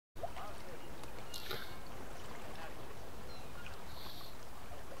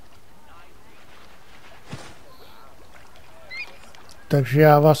Takže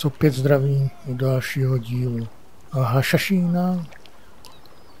já vás opět zdravím u dalšího dílu Hašašína.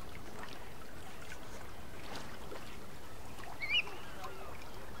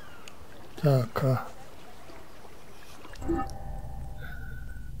 Tak a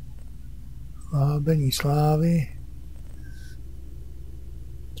vábení slávy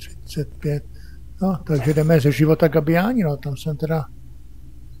 35. No, takže jdeme ze života Gabiniani, no, tam jsem teda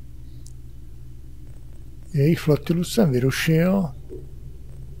jejich flotilu jsem vyrušil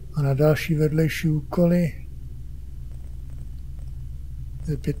a na další vedlejší úkoly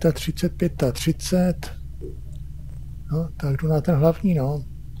 35. No, tak jdu na ten hlavní, no.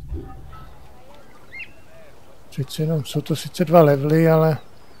 Přece jenom jsou to sice 2 levely, ale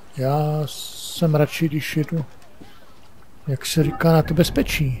já jsem radši, když jedu, jak se říká, na to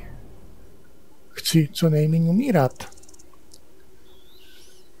bezpečí. Chci co nejméně umírat.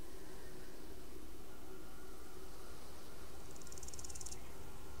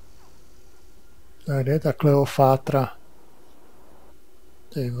 Tady je ta Kleofátra.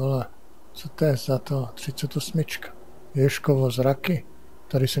 Ty vole, co to je za to? 38. Ježkovo zraky.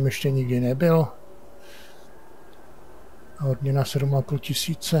 Tady jsem ještě nikdy nebyl. A odměna 7,5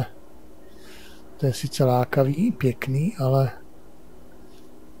 tisíce. To je sice lákavý, pěkný, ale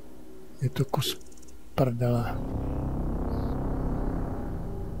je to kus prdele.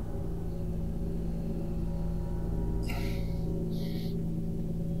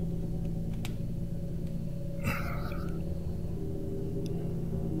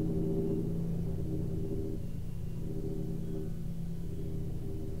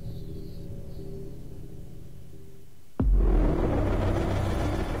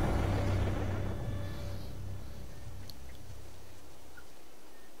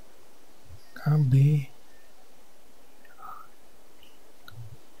 Aby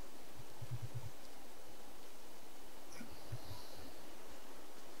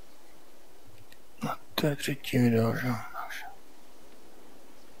no, to je 3. video, že?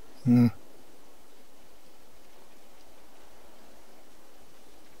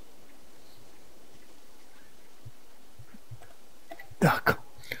 Tak.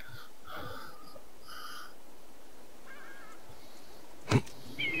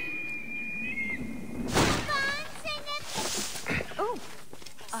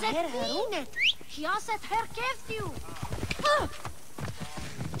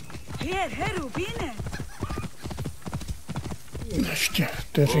 Ještě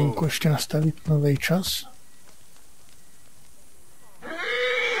vteřinku, ještě nastavit nový čas.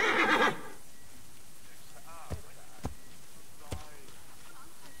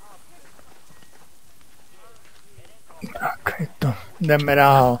 Tak, je to. Jdeme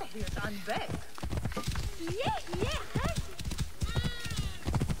dál.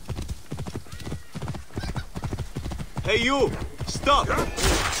 Hey you, stop!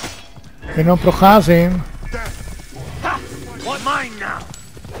 Jenom procházím. What mine now?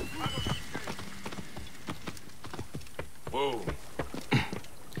 Whoa.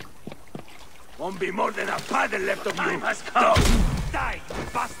 Won't be more than a paddle left of you. Time has come. Die, you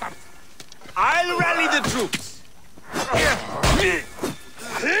bastard! I'll rally the troops.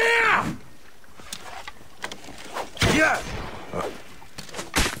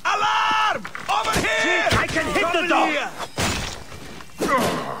 Alarm! Over here! I can hit the dog!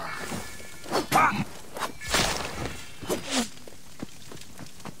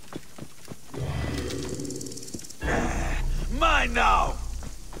 Mine now!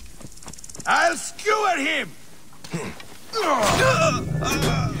 I'll skewer him!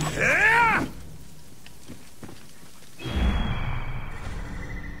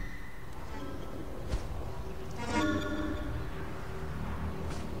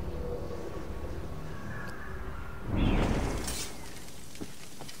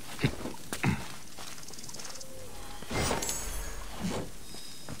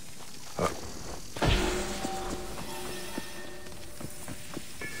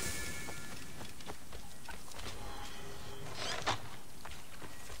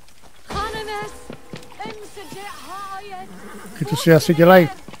 Ty to si asi dělají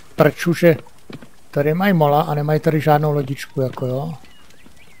prču, že tady mají mola a nemají tady žádnou lodičku, jako jo.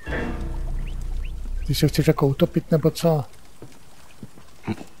 Ty se chceš jako utopit, nebo co?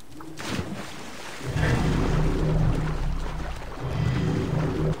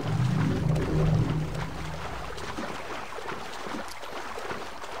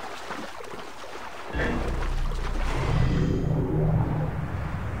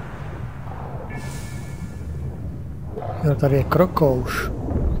 Jo, tady je krokouš.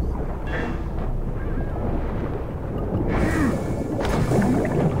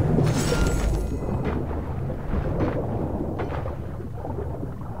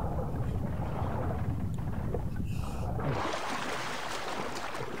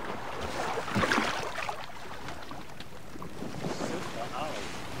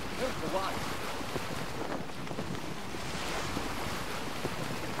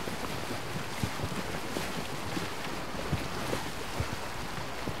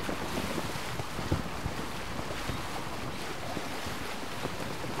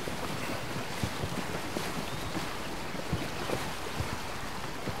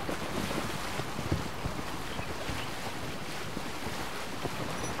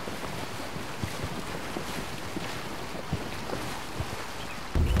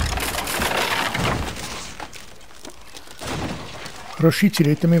 Hrošíci,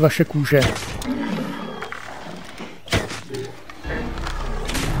 dejte mi vaše kůže.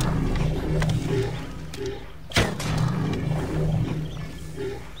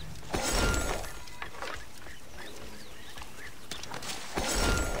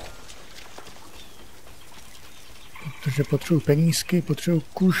 Protože potřebuji penízky, potřebuji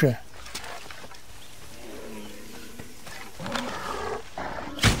kůže.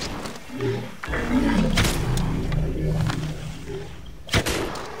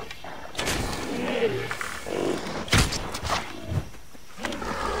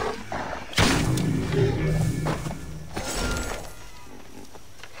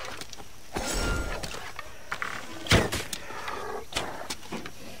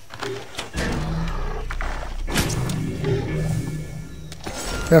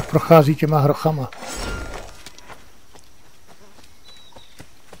 Jak prochází těma hrochama.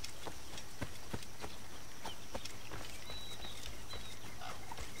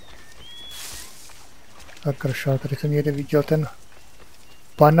 Tak kršel, tady jsem někde viděl ten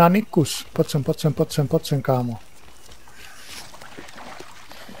bananikus. Pojď sem, kámo.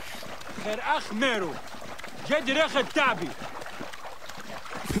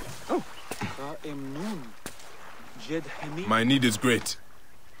 My need is great.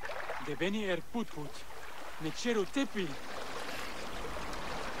 Debeni erputput, nečeru tepi.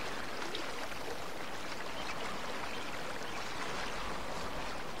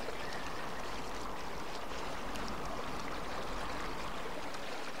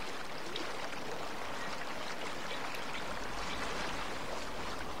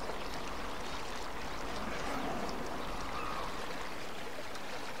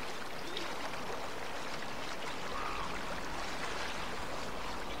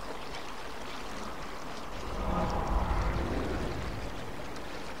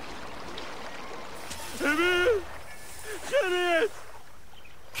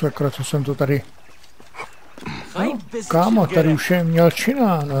 Sakra, co jsem to tady... No, kámo, tady už je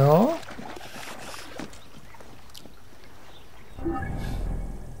mělčina, no jo?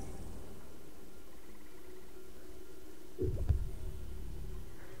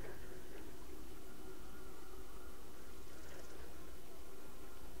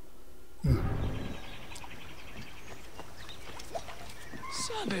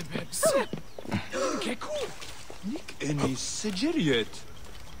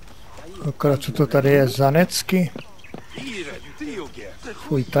 Akorát co to tady je zanecky.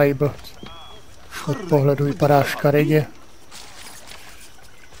 Fuj, tajbl. Od pohledu vypadá škaredě.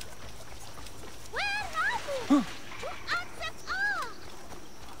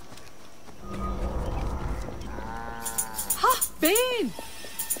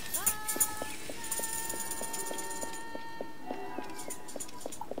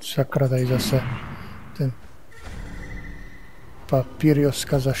 Sakra, tady zase ten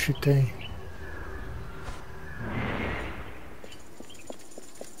papírioska zašitej.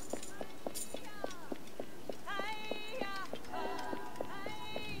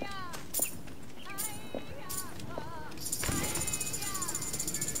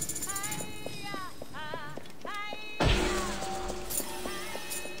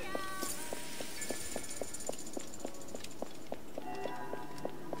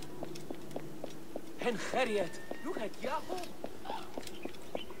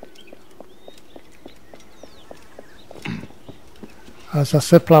 A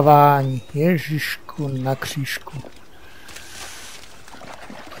zase plavání. Ježišku na křížku.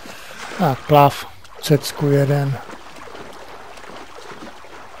 A plav. Cecku jeden.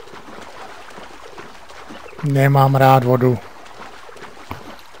 Nemám rád vodu.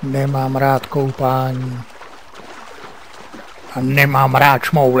 Nemám rád koupání. A nemám rád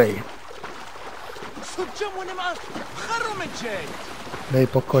šmouly. Dej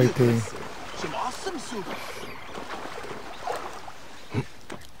pokoj, ty.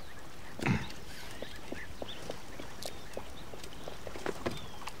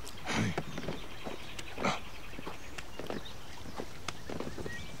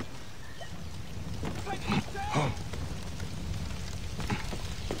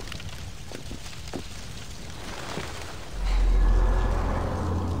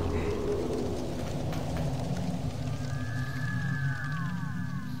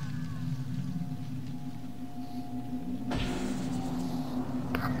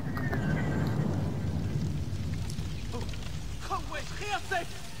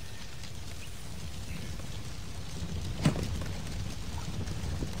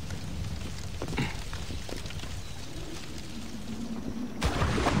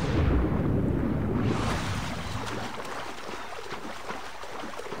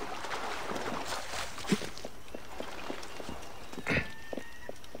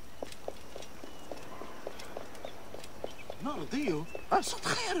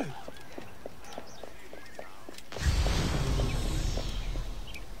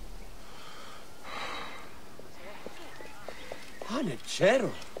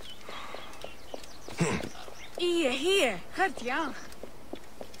 Hanechero. Hier, gaat ja.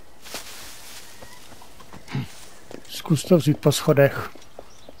 Zkus to vzít po schodech.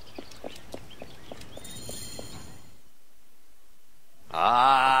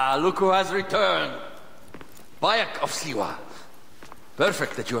 Ah, look who has returned. Bayek of Siwa.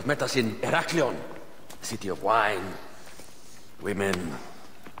 Perfect that you have met us in Heraklion, city of wine, women,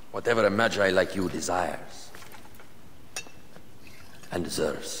 whatever a magi like you desires and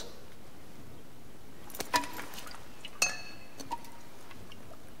deserves.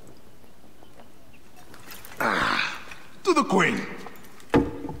 To the Queen!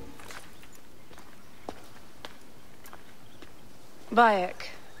 Bayek,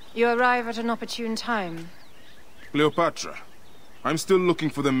 you arrive at an opportune time. Cleopatra, I'm still looking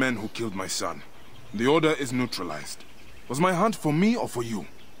for the men who killed my son. The order is neutralized. Was my hunt for me or for you?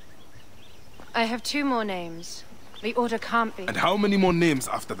 I have 2 more names. The order can't be... And how many more names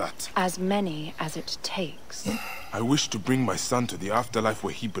after that? As many as it takes. I wish to bring my son to the afterlife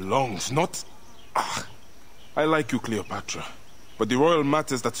where he belongs, not... Ah, I like you, Cleopatra. But the royal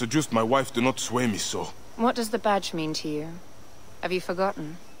matters that seduced my wife do not sway me so. What does the badge mean to you? Have you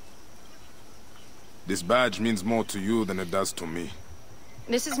forgotten? This badge means more to you than it does to me.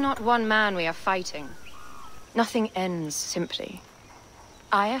 This is not one man we are fighting. Nothing ends simply.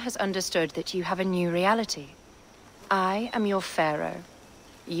 Aya has understood that you have a new reality. I am your pharaoh.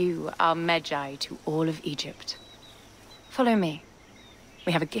 You are Magi to all of Egypt. Follow me.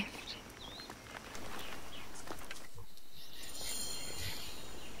 We have a gift.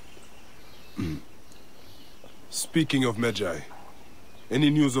 Speaking of Magi, any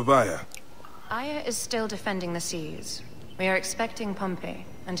news of Aya? Aya is still defending the seas. We are expecting Pompey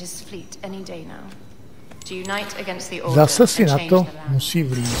and his fleet any day now. To unite against the order Zase si and na change to the land. musí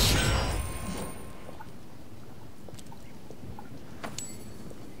vlízt.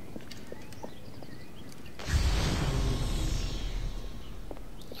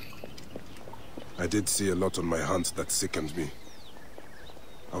 I did see a lot on my hunt that sickened me.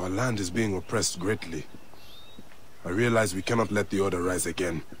 Our land is being oppressed greatly. I realize we cannot let the order rise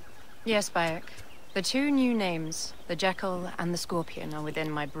again. Yes, Bayek. The 2 new names, the Jackal and the Scorpion, are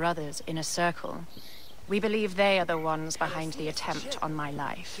within my brother's inner circle. We believe they are the ones behind the attempt on my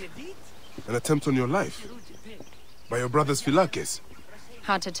life. An attempt on your life? By your brother's Philakes?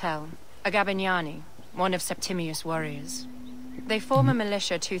 Hard to tell. A Gabiniani, one of Septimius' warriors. They form a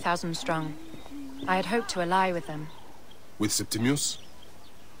militia 2,000 strong. I had hoped to ally with them. With Septimius?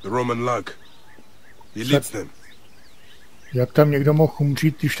 The Roman lug. He leads them. Jak tam někdo mohl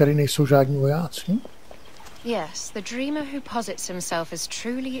umřít, když tady nejsou žádní vojáci? Yes, the dreamer who posits himself as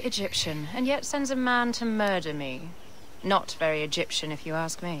truly Egyptian, and yet sends a man to murder me. Not very Egyptian, if you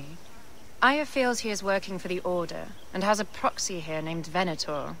ask me. Aya feels he is working for the Order, and has a proxy here named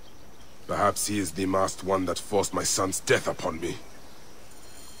Venator. Perhaps he is the masked one that forced my son's death upon me.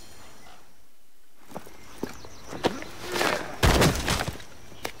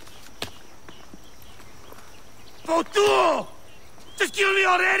 Fotu! Just kill me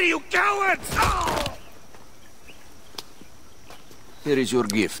already, you cowards! Oh! Here is your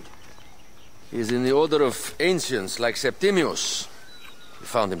gift. He is in the order of ancients like Septimius. We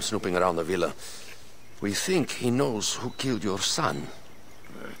found him snooping around the villa. We think he knows who killed your son.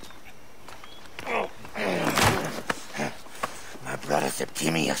 My brother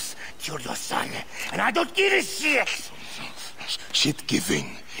Septimius killed your son, and I don't give a shit!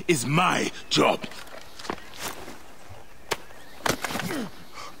 Shit-giving is my job.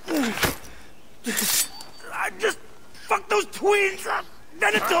 I just fucked those twins up!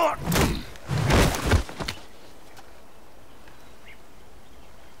 Venator!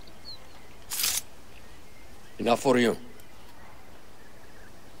 Enough for you.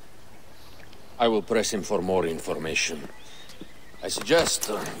 I will press him for more information. I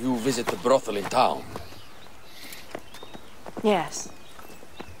suggest you visit the brothel in town. Yes.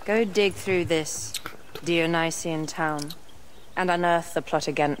 Go dig through this Dionysian town, and unearth the plot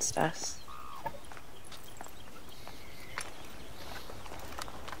against us.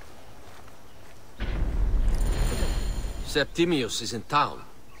 Septimius is in town.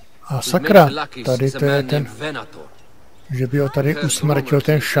 A sakra, tady to je ten, že by ho tady usmrtil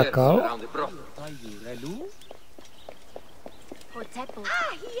ten šakal.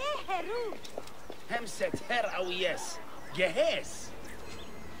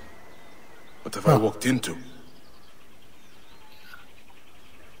 What have I walked into?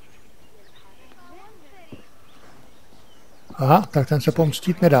 Aha, tak ten se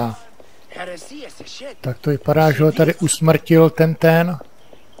pomstít nedá. Heresy is a shit. Tak to vypadá, že ho tady usmrtil ten.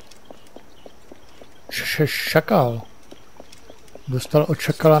 Šakal. Dostal od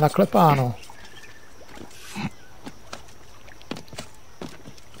šakala naklepáno.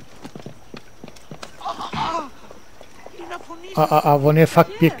 A on je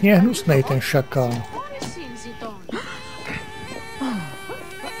fakt pěkně hnusnej, ten šakal.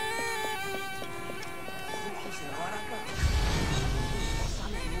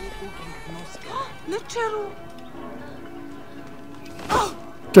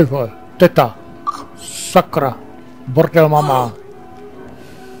 Ty vole, teta. Sakra. Bordel mama.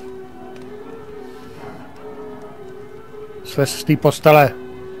 Svez z té postele.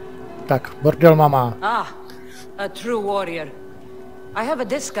 Tak, bordel mama. Ah, a true warrior. I have a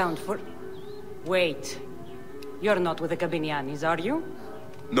discount for... Wait. You're not with the Gabinianis, are you?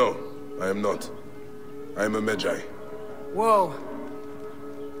 No, I am not. I am a Medjay. Whoa.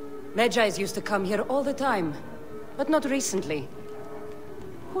 Medjais used to come here all the time, but not recently.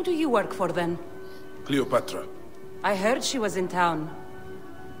 Who do you work for then? Cleopatra. I heard she was in town.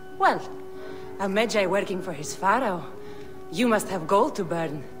 Well, a Medjay working for his pharaoh. You must have gold to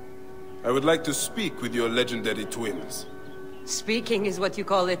burn. I would like to speak with your legendary twins. Speaking is what you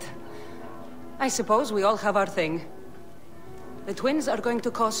call it. I suppose we all have our thing. The twins are going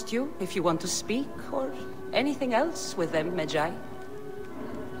to cost you if you want to speak, or anything else with them, Medjay.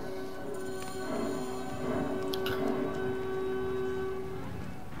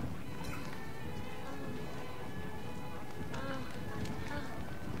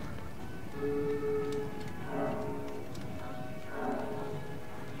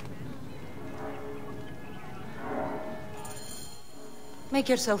 Make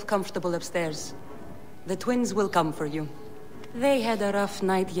yourself comfortable upstairs. The twins will come for you. They had a rough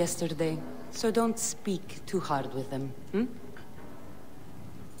night yesterday, so don't speak too hard with them, hmm?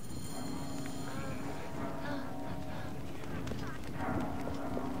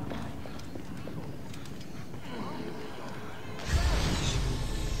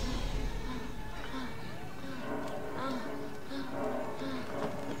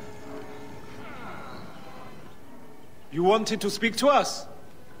 You wanted to speak to us?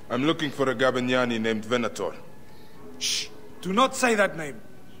 I'm looking for a Gabiniani named Venator. Shh! Do not say that name.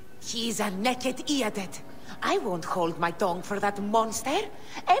 He's a naked Iadet. I won't hold my tongue for that monster.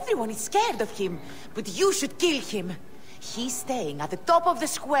 Everyone is scared of him, but you should kill him. He's staying at the top of the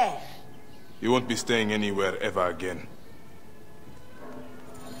square. You won't be staying anywhere ever again.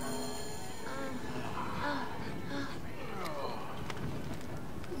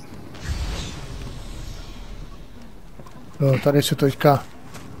 No, tady se to teďka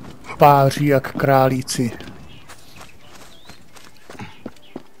páří jak králíci.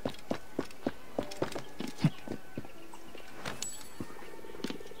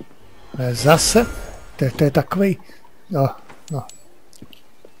 Zase? To je takovej... No.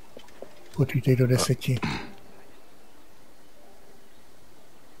 Počítej do 10.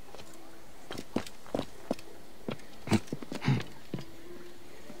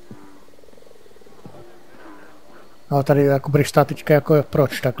 No tady jako budeš stát teďka jako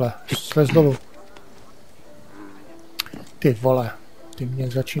proč takhle? Slez dolů. Ty vole, ty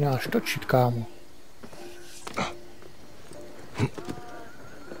mě začínáš točit, kámo.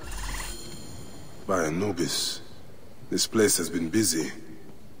 By Anubis, this place has been busy.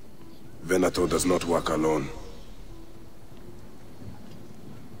 Venator does not work alone.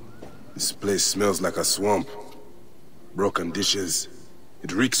 This place smells like a swamp. Broken dishes.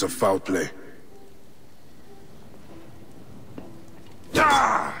 It reeks of foul play.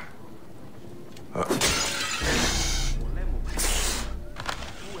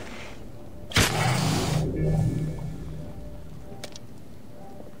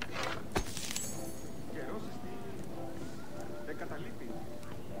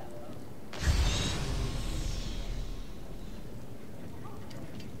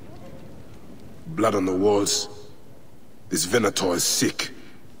 Blood on the walls. This Venator is sick.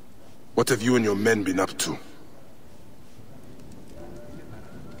 What have you and your men been up to?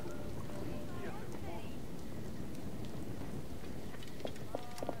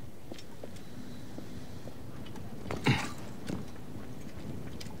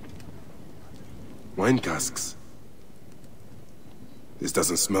 Wine casks. This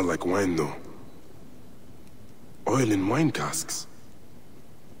doesn't smell like wine, though. Oil in wine casks.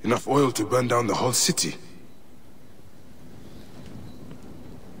 Enough oil to burn down the whole city.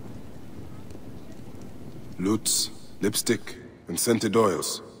 Lutes, lipstick, and scented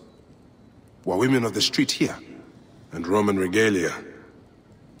oils. Were women of the street here? And Roman regalia.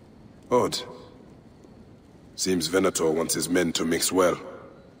 Odd. Seems Venator wants his men to mix well.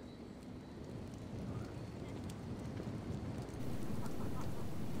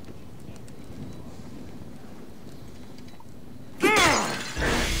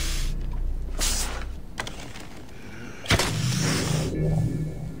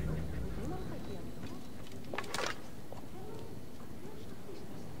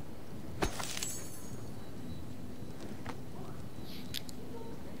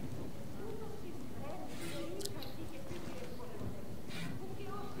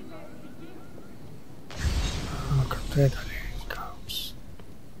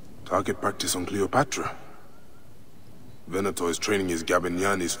 Target practice on Cleopatra. Venator is training his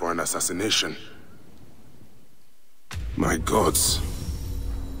Gabinianis for an assassination. My gods.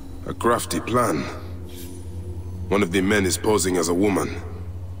 A crafty plan. One of the men is posing as a woman.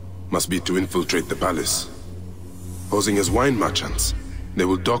 Must be to infiltrate the palace. Posing as wine merchants, they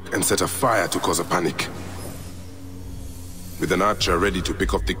will dock and set a fire to cause a panic. With an archer ready to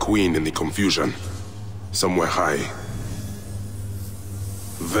pick off the queen in the confusion. Somewhere high.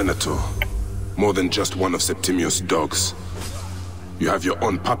 Venator. More than just one of Septimius' dogs. You have your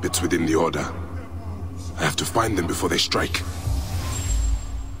own puppets within the Order. I have to find them before they strike.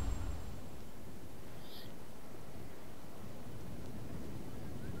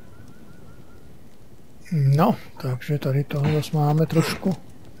 No, takže tady tohle máme trošku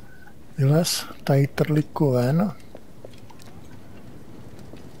vylez, tady trliku ven.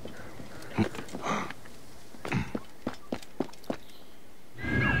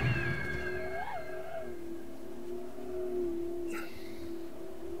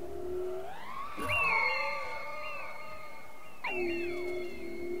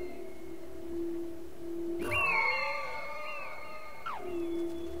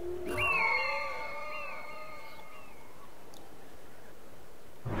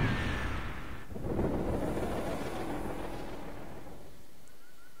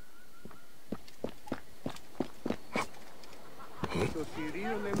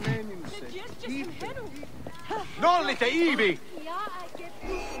 Nollite Ivi!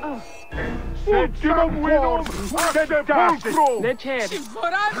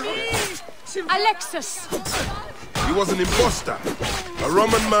 Alexis! He was an imposter. A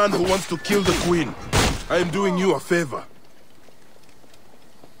Roman man who wants to kill the queen. I am doing you a favor.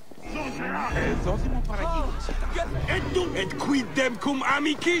 Et quid demcum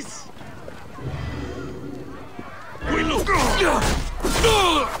amicis?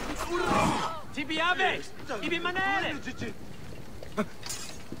 Tibi ave! Ibi manere!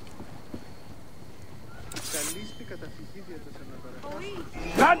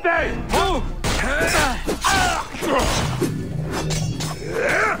 Dante! Move!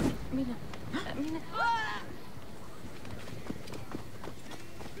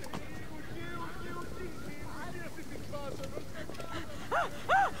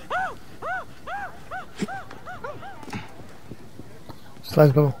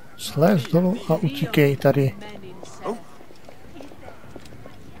 Slez dolů a utíkej tady.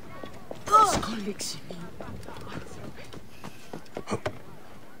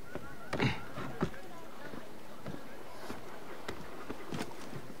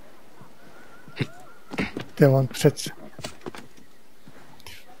 To je on přece.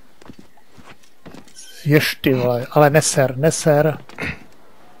 Ještě, vole, ale neser.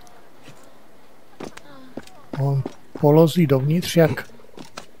 On polozí dovnitř,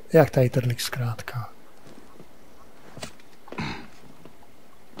 jak tady trlik zkrátka.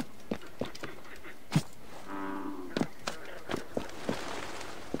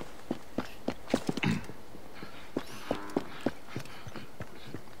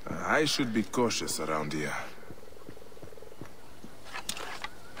 I should be cautious around here.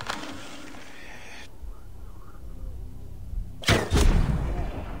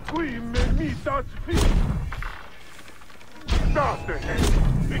 Qui memitas fi!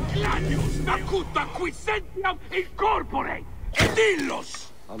 Gladius acuta qui sentiam incorpore! Et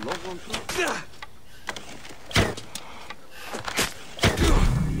illos!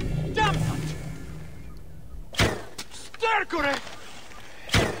 Damnat! Stercore!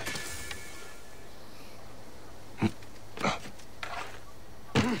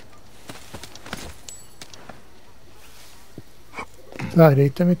 Tak,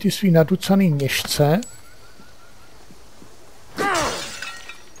 dejte mi ty svý naducaný měšce.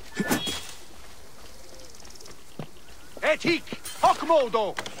 Et hic, hoc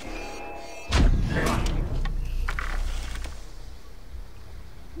modo!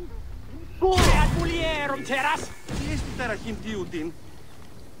 Ad mulierum teras! Τι έστι τεραχήν τιούτην.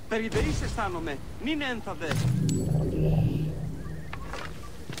 Περιδεείς αισθάνομαι, νυν ένθαδε.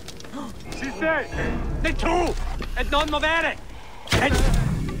 Si stai! Ne tu! E non muovere!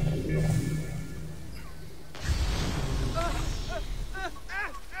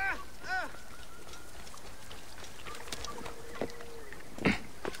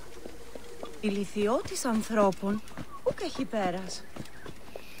 Ηλιθιώτης ανθρώπων, πού και έχει πέρας.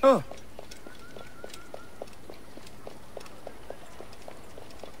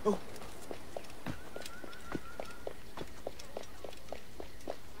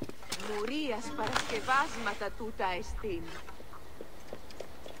 Μουρίας παρασκευάσματα τούτα εστίν.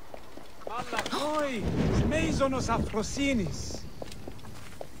 Malakoi! Smeisonos Afrosinis!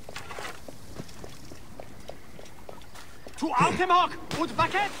 Tu Altemok und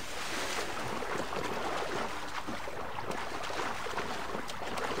Baguette!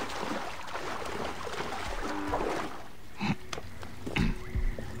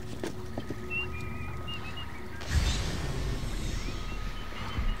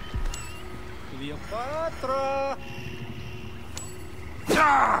 Cleopatra!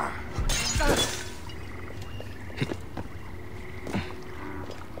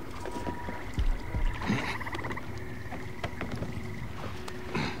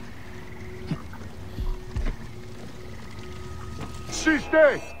 Siste!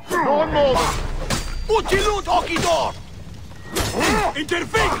 Non muove! Utilut Okidor!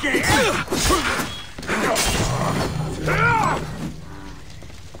 Intervenke!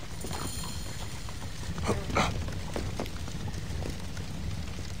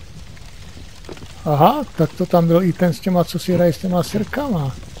 Aha, tak to tam byl i ten s těma, co si hraje s těma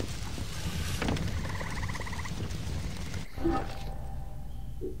sirkama.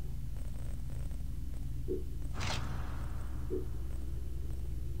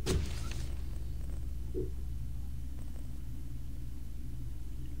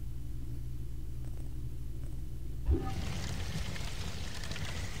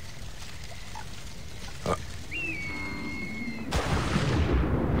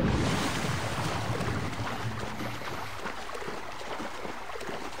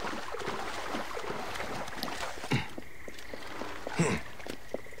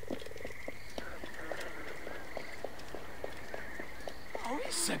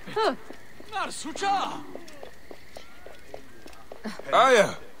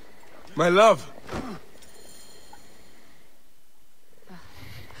 Aya, my love.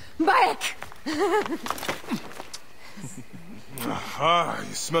 Back! Aha,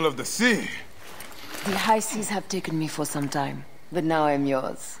 you smell of the sea. The high seas have taken me for some time, but now I'm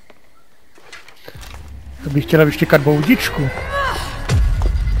yours. To bych chtěla vyštěkat boudičku.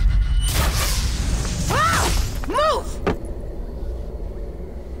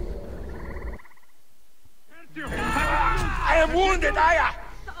 I am wounded, Aya!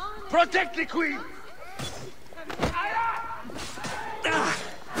 Protect the queen!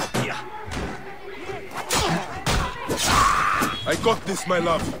 I got this, my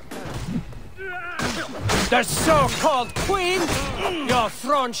love. The so-called queen? Your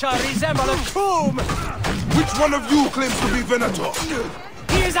throne shall resemble a tomb! Which one of you claims to be Venator?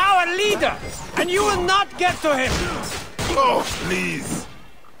 He is our leader, and you will not get to him! Oh, please.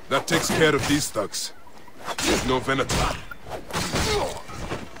 That takes care of these thugs. There's no Venator.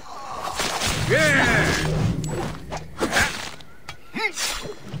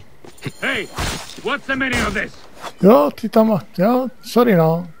 Hey, what's the meaning of this? Jo, ty tam, jo, sorry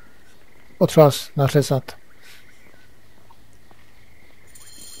no. Potřeba nařezat.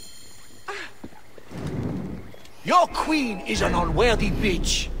 Your queen is an unworthy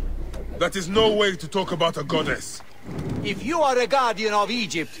bitch. That is no way to talk about a goddess. If you are a guardian of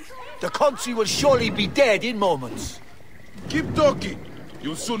Egypt, the country will surely be dead in moments. Keep talking.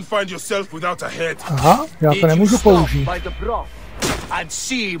 You'll soon find yourself without a head. Aha, já to nemůžu použít. By the broth and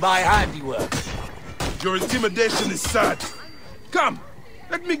see my handiwork. Your intimidation is sad. Come,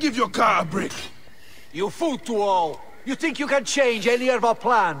 let me give your car a break. You fool to all. You think you can change any of our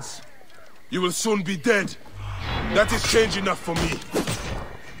plans? You will soon be dead. That is change enough for me.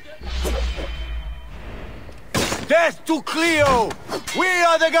 Death to Cleo! We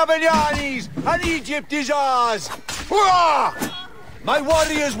are the Gabinianis, and Egypt is ours! Hurrah! My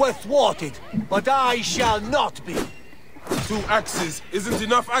warriors were thwarted, but I shall not be. 2 axes isn't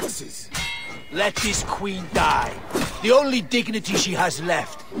enough axes. Let this queen die. The only dignity she has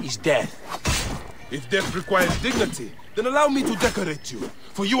left is death. If death requires dignity, then allow me to decorate you,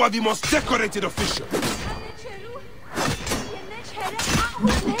 for you are the most decorated official.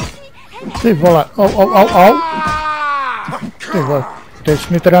 Ty vole, au. Ty vole, teď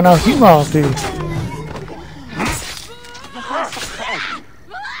jsi mi teda nahýmal, ty.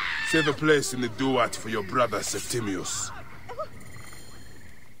 Save a place in the duat for your brother Septimius.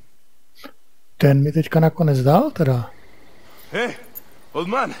 Ten mi teďka nakonec dal teda. Hey, old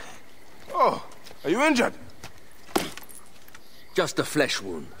man. Oh, are you injured? Just a flesh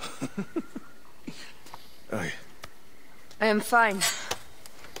wound. I am fine.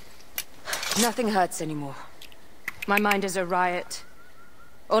 Nothing hurts anymore. My mind is a riot.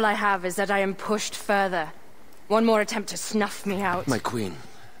 All I have is that I am pushed further. One more attempt to snuff me out. My queen,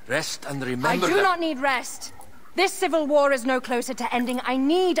 rest and remember I do that... not need rest. This civil war is no closer to ending. I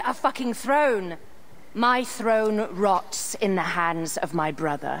need a fucking throne. My throne rots in the hands of my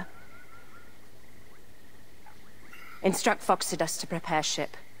brother. Instruct Foxidas to prepare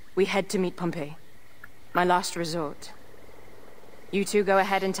ship. We head to meet Pompey. My last resort. You two go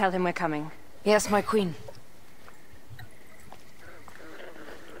ahead and tell him we're coming. Yes, my queen.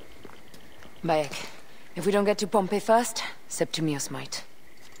 Bayek, if we don't get to Pompey first, Septimius might.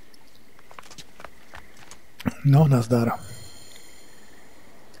 No, nazdar.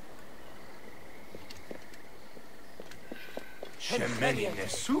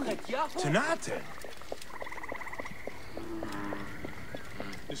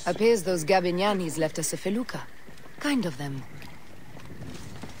 Appears those Gabinianis left us a felucca. Kind of them.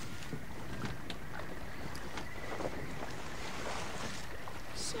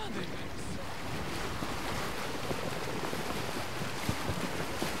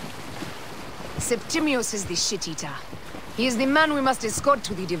 Septimius is the shit-eater. He is the man we must escort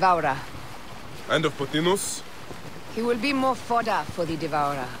to the Devourer. And of Pothinus? He will be more fodder for the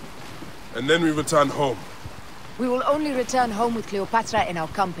Devourer. And then we return home. We will only return home with Cleopatra in our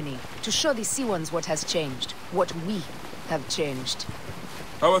company, to show the Sea Ones what has changed, what we have changed.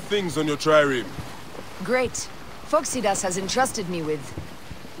 How are things on your trireme? Great. Foxidas has entrusted me with...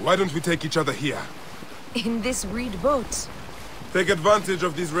 Why don't we take each other here? in this reed boat. Take advantage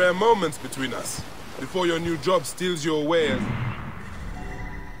of these rare moments between us, before your new job steals you away as...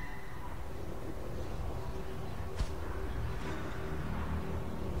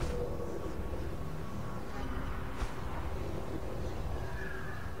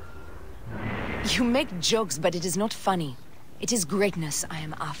 You make jokes, but it is not funny. It is greatness I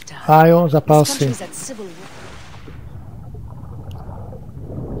am after. A jo, zapal This si. country is at civil war.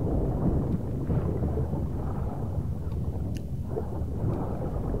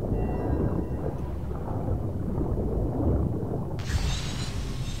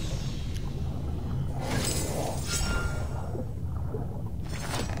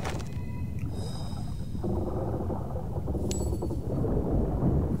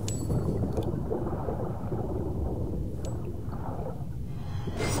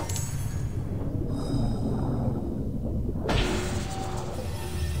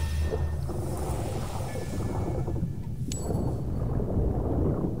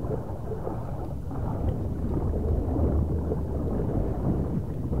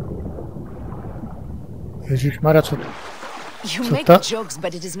 Ježišmarja, co You Co make ta- jokes,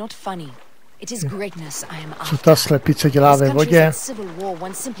 but it is not funny. It is greatness I am co after. ta slepice dělá This ve country is vodě? at civil war,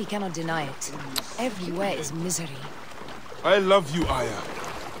 one simply cannot deny it. Everywhere is misery. I love you, Aya.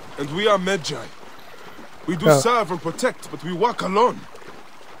 And we are Magi. We do Yeah. serve and protect, but we work alone.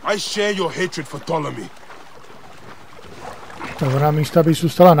 I share your hatred for Ptolemy. To ona místo, aby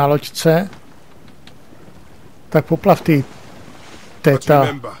zůstala na loďce, tak poplav ty But teta.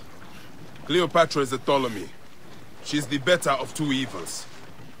 remember, Cleopatra is a Ptolemy. She's the better of two evils.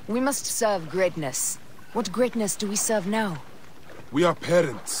 We must serve greatness. What greatness do we serve now? We are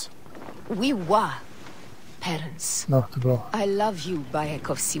parents. We were parents. No, to bylo. I love you, Bayek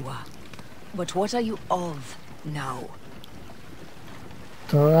of Siwa. But what are you of now?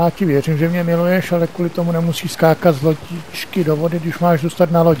 To já ti věřím, že mě miluješ, ale kvůli tomu nemusíš skákat z lodičky do vody, když máš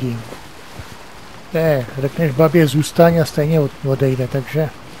zůstat na lodi. Ne, řekneš babě zůstaň a stejně odejde, takže...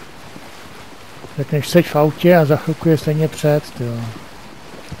 Řekneš seď v autě a za chvilku je stejně před, tyjo.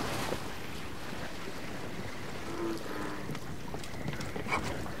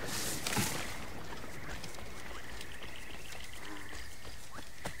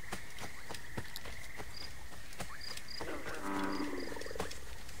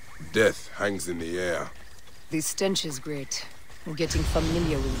 Death hangs in the air. The stench is great. We're getting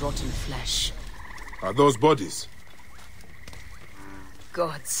familiar with rotten flesh. Are those bodies?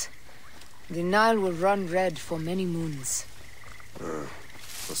 Gods. The Nile will run red for many moons.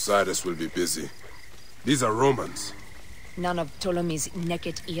 Osiris will be busy. These are Romans. None of Ptolemy's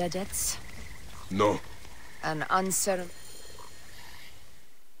naked eardets. No. An answer.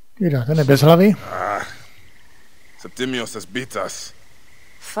 Jde, ten je bez hlavy. Septimius has beat us.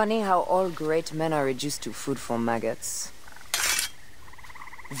 Funny how all great men are reduced to food for maggots.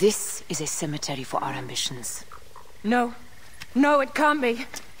 This is a cemetery for our ambitions. No. No, it can't be.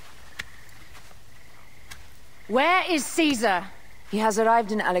 Where is Caesar? He has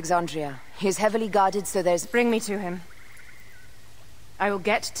arrived in Alexandria. He is heavily guarded, so there's... Bring me to him. I will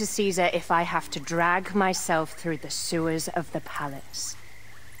get to Caesar if I have to drag myself through the sewers of the palace.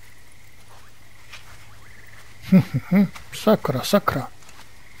 Sakra, sakra.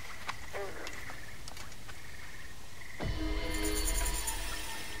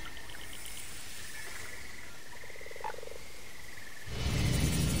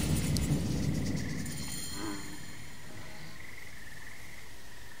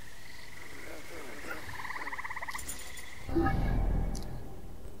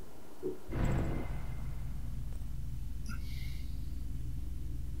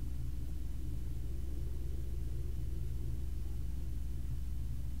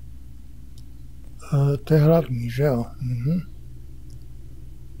 To je hlavní, že jo?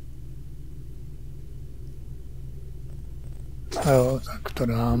 A jo, tak to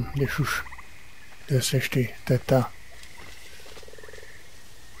dám, když už kde seš ty, teta.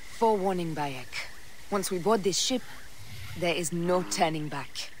 Forewarning, Bayek. Once we board this ship, there is no turning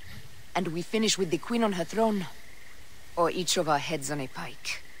back. And we finish with the queen on her throne, or each of our heads on a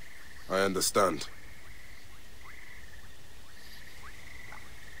pike. I understand.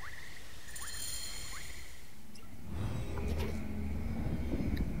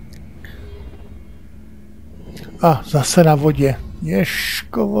 A, zase na vodě.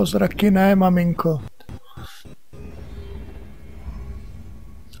 Ježkovo zraky, ne, maminko.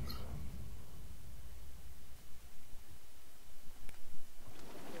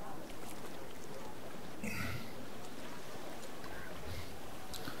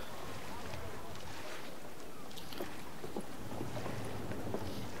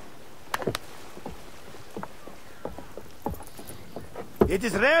 It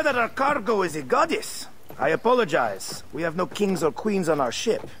is rare that our cargo is a goddess. I apologize. We have no kings or queens on our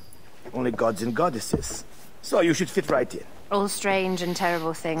ship. Only gods and goddesses. So you should fit right in. All strange and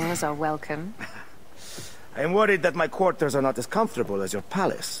terrible things are welcome. I am worried that my quarters are not as comfortable as your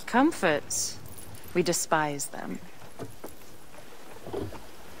palace. Comforts? We despise them.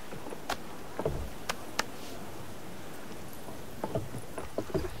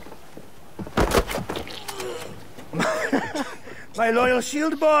 My loyal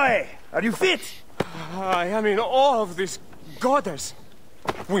shield boy! Are you fit? I am in awe of this goddess.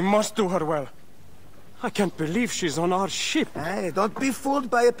 We must do her well. I can't believe she's on our ship. Hey, don't be fooled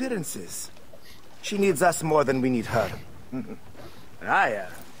by appearances. She needs us more than we need her.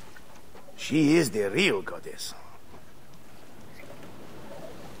 She is the real goddess.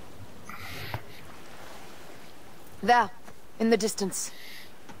 There, in the distance.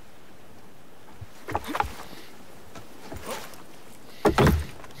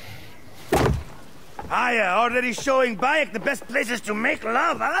 Aya, already showing Bayek the best places to make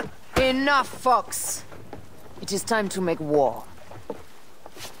love, huh? Enough, Fox. It is time to make war.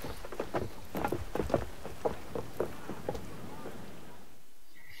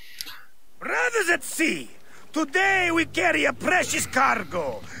 Brothers at sea, today we carry a precious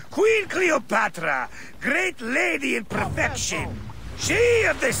cargo. Queen Cleopatra, great lady in perfection. She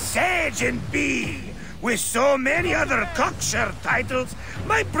of the Sage and Bee. With so many other cocksure titles,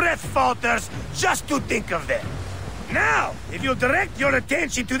 my breath falters just to think of them. Now, if you'll direct your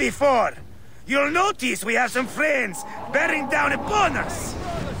attention to the fore, you'll notice we have some friends bearing down upon us.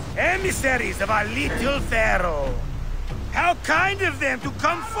 Emissaries of our little pharaoh. How kind of them to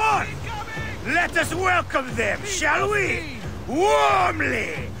come forth. Let us welcome them, shall we?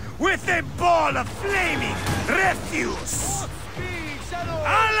 Warmly, with a ball of flaming refuse.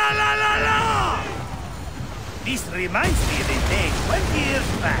 Ah la la la la! This reminds me of a day 20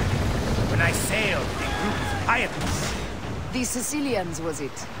 years back, when I sailed with a group of pirates. The Sicilians, was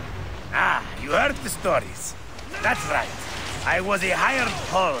it? Ah, you heard the stories. That's right. I was a hired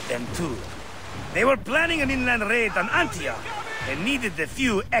hull then too. They were planning an inland raid on Antioch, and needed a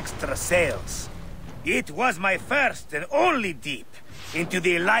few extra sails. It was my first and only dip into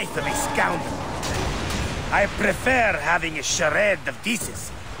the life of a scoundrel. I prefer having a shred of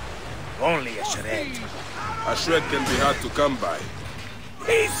decency. Only a shred. A shred can be hard to come by.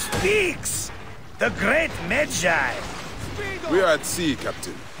 He speaks! The great Magi! We are at sea,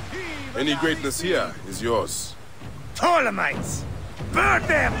 Captain. Any greatness here is yours. Ptolemites! Burn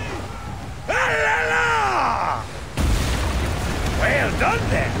them! Ah la la! Well done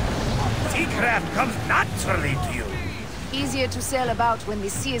then! Seacraft comes naturally to you. Easier to sail about when the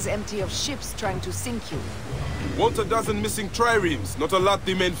sea is empty of ships trying to sink you. Want a dozen missing triremes, not a lot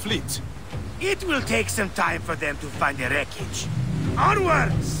the main fleet. It will take some time for them to find the wreckage.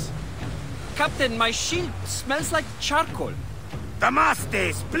 Onwards! Captain, my shield smells like charcoal.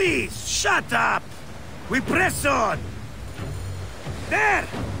 Damastes, please, shut up! We press on! There!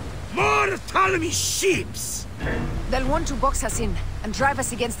 More Ptolemy ships! They'll want to box us in and drive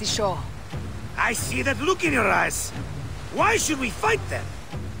us against the shore. I see that look in your eyes. Why should we fight them?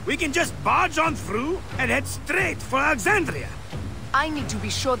 We can just barge on through and head straight for Alexandria. I need to be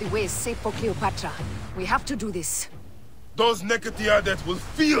sure the way is safe for Cleopatra. We have to do this. Those Nekatiadet will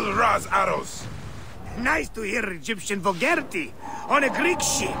feel Ra's arrows. Nice to hear Egyptian vulgarity on a Greek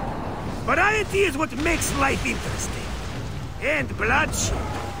ship. Variety is what makes life interesting. And bloodshed.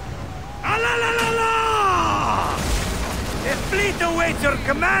 Ah la la la la! A fleet awaits your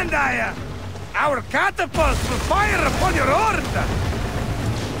command, Aya. Our catapults will fire upon your order.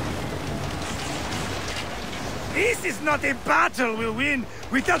 This is not a battle we'll win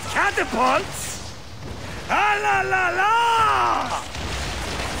without catapults. Ah la la la!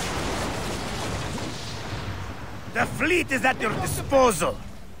 The fleet is at your disposal.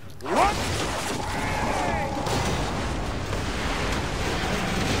 What?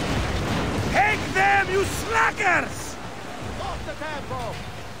 Take them, you slackers! Off the tempo!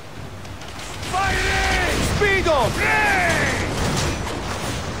 Firing! Speed up!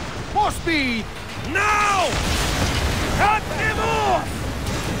 More speed! Now! Cut them off!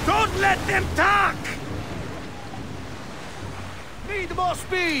 Don't let them talk! Need more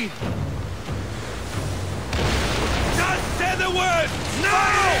speed! Just say the word!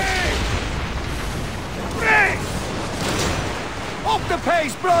 Now! Brace! Up the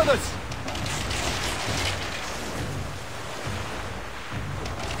pace, brothers!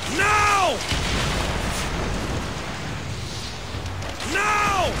 Now!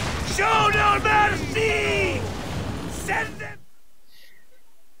 Now! Show no mercy! Send them!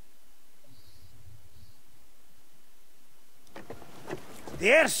 The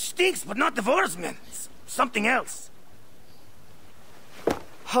air stinks, but not the oarsmen. Something else.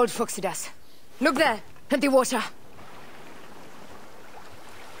 Hold, Phoxidas. Look there, at the water.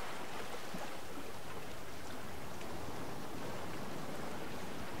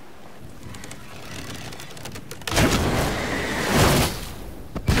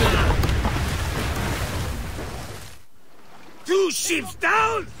 Two ships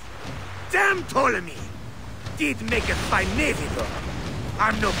down? Damn Ptolemy! Did make a fine navy, though.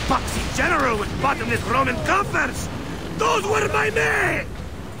 I'm no boxy general with bottomless Roman coffers! Those were my men!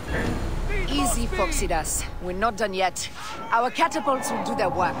 Easy, Phoxidas. We're not done yet. Our catapults will do their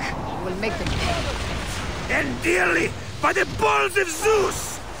work. We'll make them pay. And dearly, by the balls of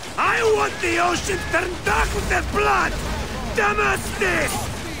Zeus! I want the ocean turned dark with their blood! Damastes!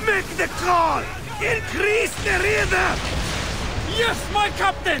 Make the call! Increase the rhythm! Yes, my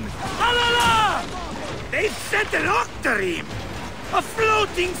captain! La la la! They've sent an octarine! A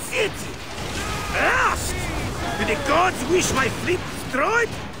floating city! Ask! Do the gods wish my fleet destroyed?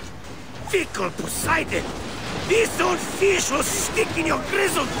 Fickle Poseidon! This old fish will stick in your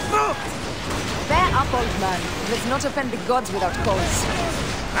grizzled throat! Bear up, old man. Let's not offend the gods without cause.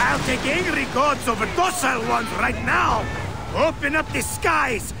 I'll take angry gods over docile ones right now! Open up the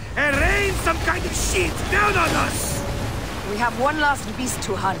skies and rain some kind of shit down on us! We have one last beast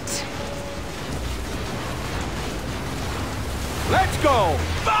to hunt. Let's go!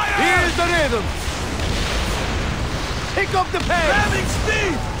 Fire! Here's the rhythm! Pick up the pace! Having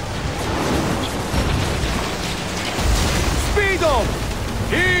speed! Speed up!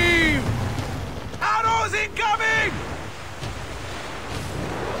 Heave! Arrows incoming!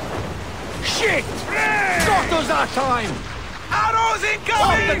 Shit! Got us that time! Arrows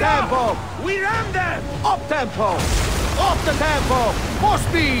incoming! Up the tempo! We ram them! Up tempo! Up the tempo! More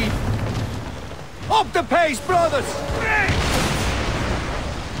speed! Up the pace, brothers!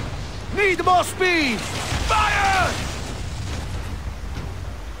 Need more speed! Fire!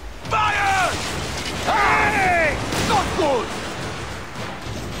 Fire! Hey! Not good!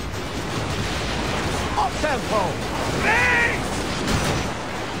 Up tempo!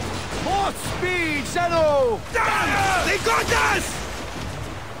 More speed, Zeno! Fire! They got us!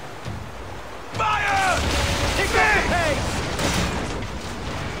 Fire! Pick up the pace!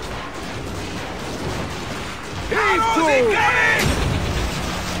 Heave Arrows to! incoming!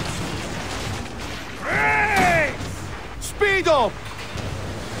 Speed up!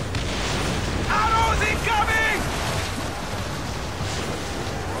 Arrows incoming!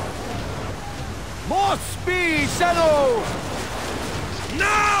 More speed, Zeno!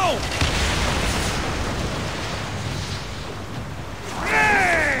 Now!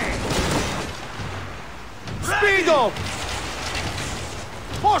 Speed up!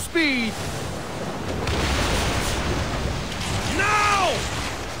 More speed! Now!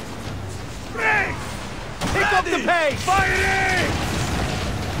 Pick up the pace! Firing!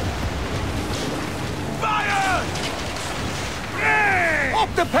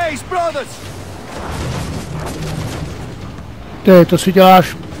 Up the pace, brothers! To si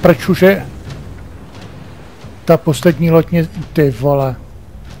děláš prčuže. Ta poslední loď mě... Ty vole.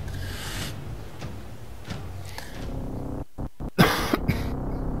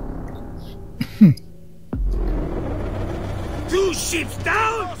 Two ships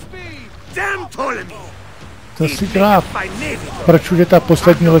down? Damn Ptolemy! To si dělá prčuže, ta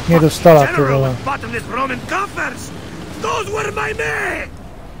poslední loď mě dostala, ty vole. Those were my men!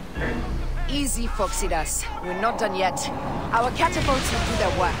 Easy, Foxidas. We're not done yet. Our catapults will do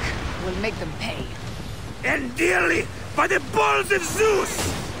their work. We'll make them pay. And dearly, by the balls of Zeus!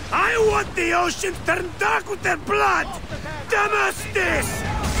 I want the ocean turned dark with their blood! Damascus!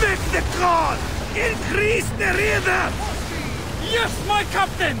 Make the call! Increase the rhythm! Yes, my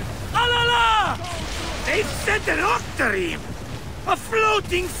captain! Alala! They've sent an octarine! A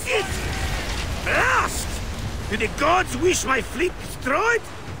floating city! Blast! Do the gods wish my fleet destroyed?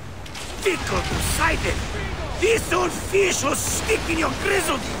 Fickle Poseidon! This old fish will stick in your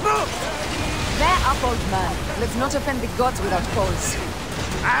grizzled throat! Bear up, old man. Let's not offend the gods without cause.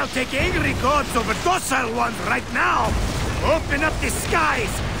 I'll take angry gods over docile ones right now! Open up the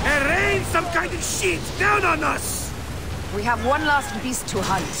skies and rain some kind of shit down on us! We have one last beast to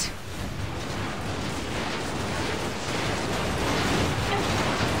hunt.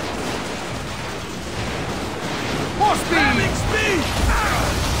 More speed! Speed!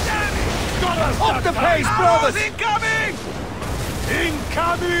 Up the pace, brothers! Incoming!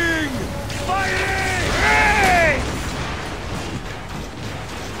 Incoming! Firing! Hey!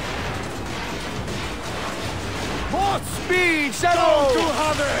 More speed, Shadow! Don't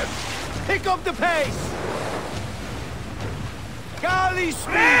have it! Pick up the pace! Galley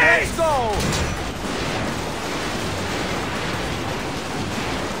speed, let's go!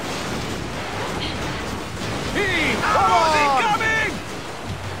 Come on! Incoming!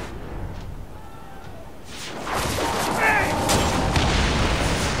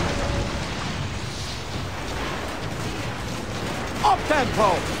 Up tempo!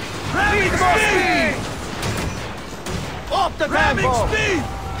 Need more speed! Up the tempo! Speed!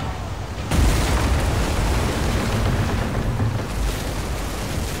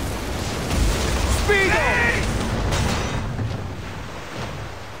 Speed!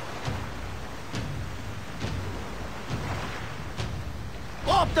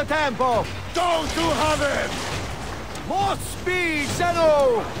 Up the tempo! Don't you have it! More speed,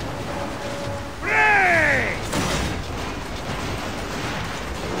 Zeno! Break!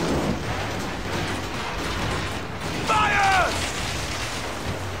 Fire!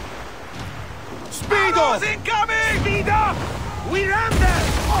 Speed up! Incoming! Speed up! We're under!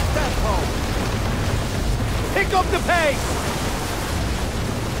 Up tempo! Pick up the pace!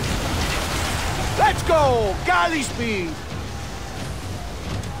 Let's go! Galley speed!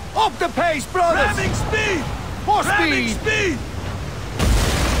 Up the pace, brothers! Ramming speed! More Ramming speed! speed!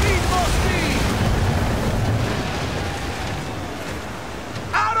 Need more speed!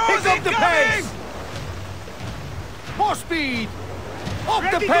 Arrows Pick up the incoming! pace! More speed! Up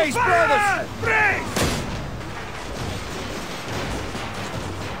Ready the pace, to fire! brothers! Brace!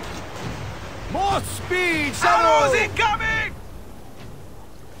 More speed, Arrows Zeno! incoming!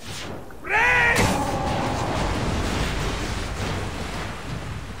 Brace!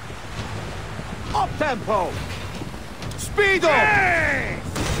 Up tempo! Speed up! Brace!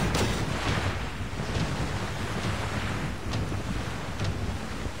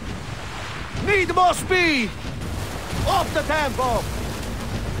 Need more speed! Up the tempo!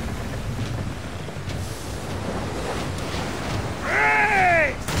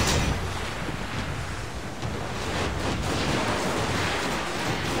 Brace!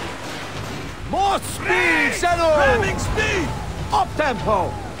 More speed, Zeno! Ramming speed! Up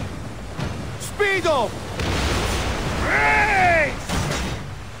tempo! Speed up! Brace!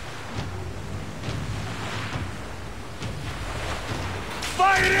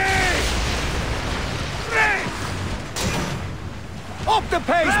 Firing! Brace! Up the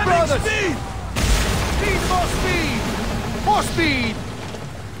pace, Ramming brothers! speed! Need more speed! More speed!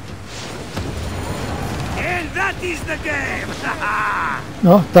 And that is the game!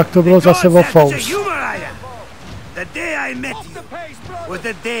 No, tak to bylo zase o Faust. The day I met you was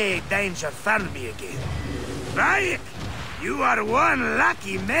the day danger found me again. Right? You are one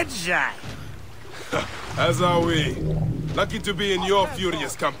lucky Medjay. As are we. Lucky to be in your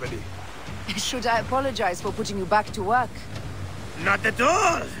furious company. Should I apologize for putting you back to work? Not at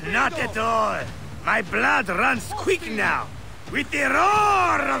all. Not at all. My blood runs quick now. With the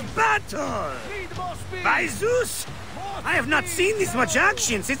roar of battle. By Zeus, I have not seen this much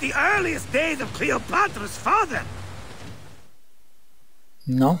action since the earliest days of Cleopatra's father.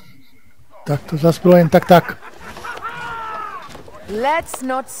 No, tak to zas bylo jen tak. Let's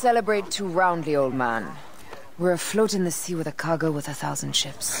not celebrate too roundly, old man. We're afloat in the sea with a cargo worth 1,000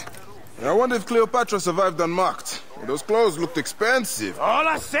 ships. I wonder if Cleopatra survived unmarked. Those clothes looked expensive. All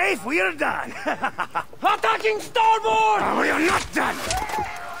are safe, we're done. Attacking starboard! Oh, you're not done.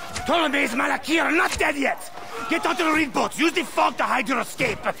 Ptolemy's Malaki are not dead yet. Get onto the reed boats. Use the fog to hide your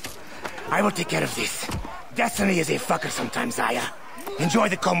escape. I will take care of this. Destiny is a fucker sometimes, Aya. Enjoy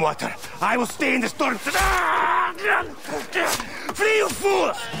the calm water. I will stay in the storm. Flee, you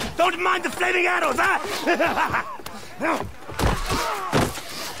fools! Don't mind the flaming arrows, huh?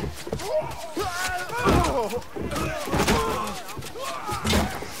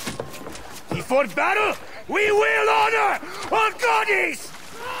 Before battle, we will honor our goddess!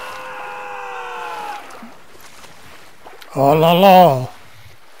 Oh la la.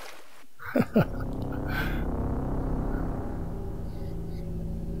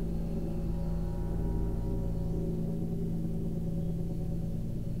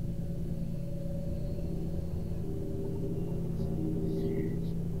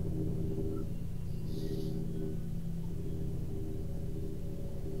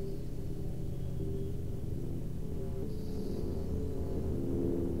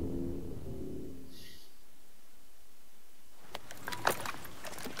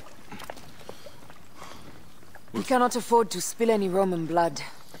 We cannot afford to spill any Roman blood.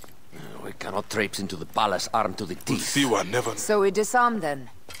 We cannot traipse into the palace armed to the teeth. Ulthiwa never... So we disarm then.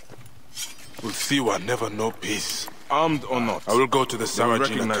 Ulthiwa never know peace. Armed or not, I will go to the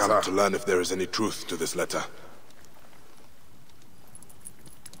Sarajina camp to learn if there is any truth to this letter.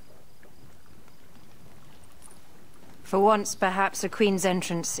 For once, perhaps a queen's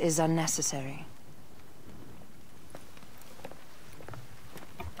entrance is unnecessary.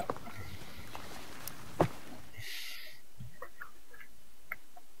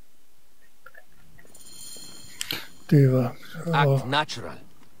 Act natural.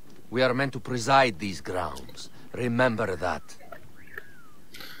 We are meant to preside these grounds. Remember that.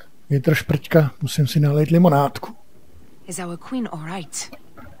 Vydrž prťka, musím si nalejt limonádku. Is our queen all right?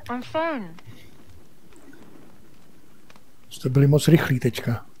 I'm fine. Jste byli moc rychlí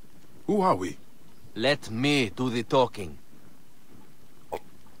teďka. Who are we? Let me do the talking.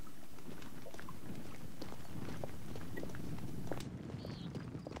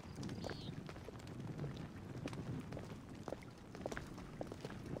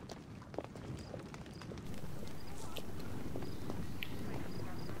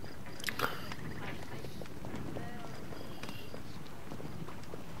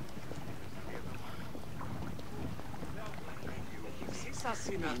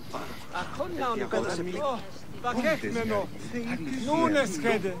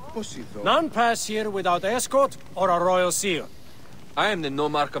 None pass here without escort or a royal seal. I am the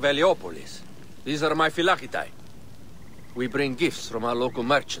nomarch of Heliopolis. These are my Phylakitae. We bring gifts from our local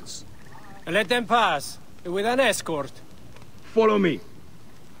merchants. Let them pass, with an escort. Follow me.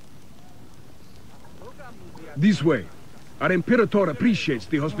 This way. Our Imperator appreciates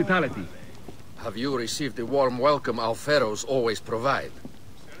the hospitality. Have you received the warm welcome our pharaohs always provide?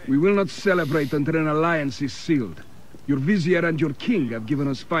 We will not celebrate until an alliance is sealed. Your vizier and your king have given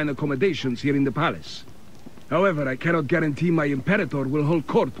us fine accommodations here in the palace. However, I cannot guarantee my Imperator will hold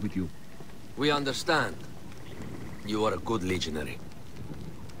court with you. We understand. You are a good legionary.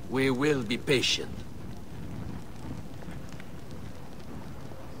 We will be patient.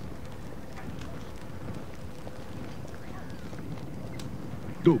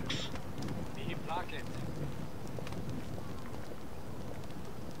 Dukes.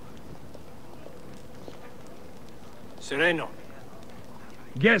 Sereno.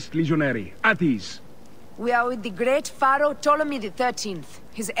 Guest, legionary. At ease. We are with the great Pharaoh Ptolemy XIII,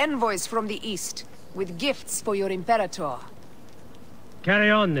 his envoys from the east, with gifts for your Imperator.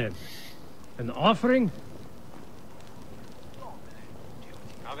 Carry on, then. An offering?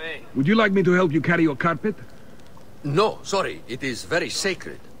 Would you like me to help you carry your carpet? No, sorry. It is very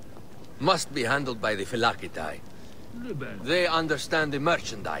sacred. Must be handled by the Phylakitae. They understand the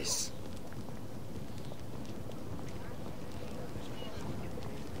merchandise.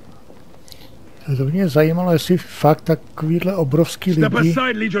 To mě zajímalo, jestli fakt takovýhle obrovský Step lidi,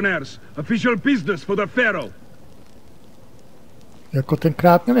 aside, legionnaires. Official business for the pharaoh. jako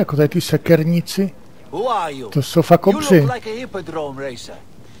tenkrát měli, jako tady ty sekerníci, Who are you? to jsou fakt You obři. look like a hippodrome racer.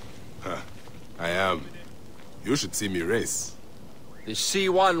 Huh. I am. You should see me race. The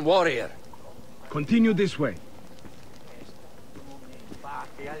C1 warrior. Continue this way.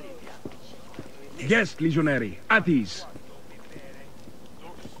 Guest, legionary. At ease.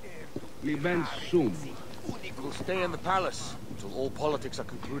 Liben sum. We'll stay in the palace. until all politics are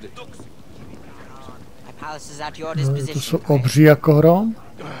concluded. My palace is at your To disposition. jsou obří jako hrom.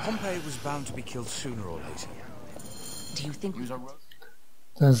 Pompey was bound to be killed sooner or later. Do you think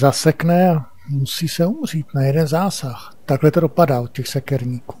Ten zasekne a musí se umřít na jeden zásah. Takhle to dopadá od těch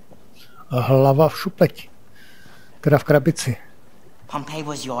sekerníků. A hlava v šupleti. Teda v krabici. Pompey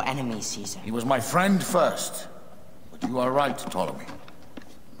was your enemy, Caesar? He was my friend first. But you are right, Ptolemy.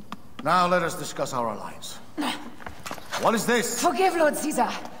 Now let us discuss our alliance. What is this? Forgive, Lord Caesar.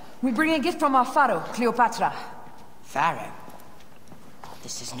 We bring a gift from our pharaoh, Cleopatra. Pharaoh?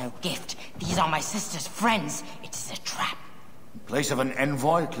 This is no gift. These are my sister's friends. It is a trap. In place of an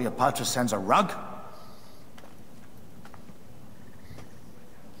envoy, Cleopatra sends a rug?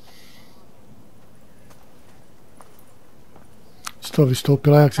 Z toho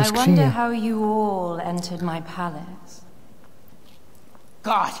vystoupila jak ze I wonder skříně. how you all entered my palace.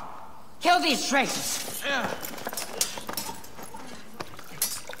 God! Kill these traitors!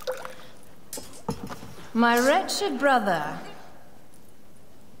 My wretched brother.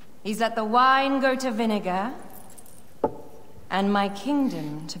 He's let the wine go to vinegar, and my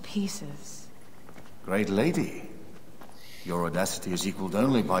kingdom to pieces. Great lady. Your audacity is equaled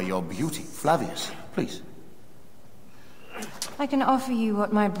only by your beauty. Flavius, please. I can offer you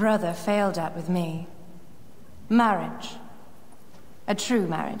what my brother failed at with me. Marriage. A true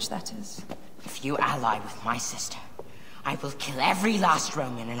marriage, that is. If you ally with my sister, I will kill every last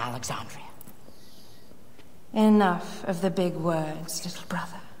Roman in Alexandria. Enough of the big words, little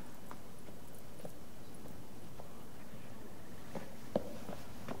brother.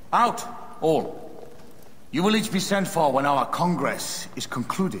 Out, all. You will each be sent for when our congress is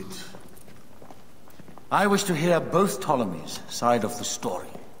concluded. I wish to hear both Ptolemies' side of the story.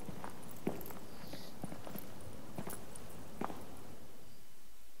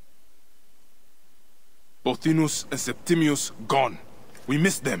 Pothinus and Septimius gone. We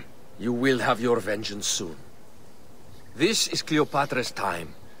missed them. You will have your vengeance soon. This is Cleopatra's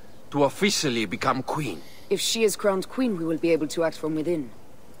time to officially become queen. If she is crowned queen, we will be able to act from within.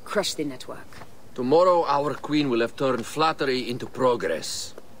 Crush the network. Tomorrow our queen will have turned flattery into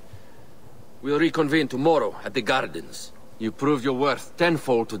progress. We'll reconvene tomorrow at the gardens. You proved your worth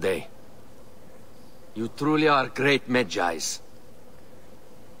tenfold today. You truly are great Magi's.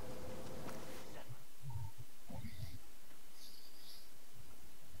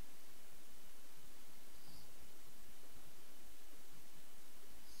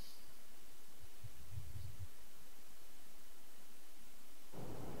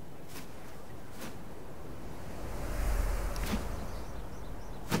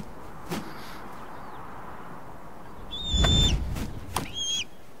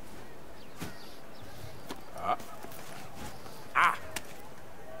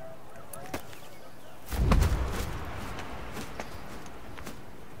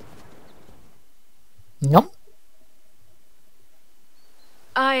 No.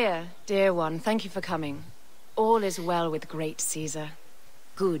 Aya, dear one, thank you for coming. All is well with great Caesar.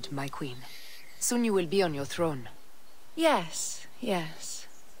 Good, my queen. Soon you will be on your throne. Yes, yes.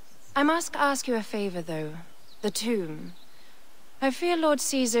 I must ask you a favor, though. The tomb. I fear Lord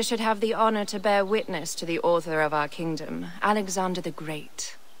Caesar should have the honor to bear witness to the author of our kingdom, Alexander the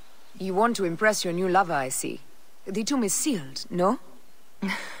Great. You want to impress your new lover, I see. The tomb is sealed, no?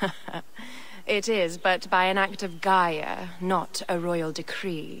 It is, but by an act of Gaia, not a royal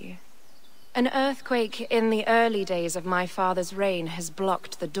decree. An earthquake in the early days of my father's reign has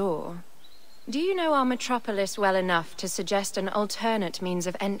blocked the door. Do you know our metropolis well enough to suggest an alternate means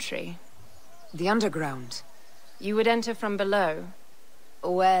of entry? The underground. You would enter from below?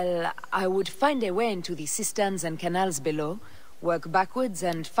 Well, I would find a way into the cisterns and canals below, work backwards,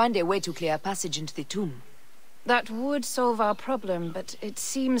 and find a way to clear a passage into the tomb. That would solve our problem, but it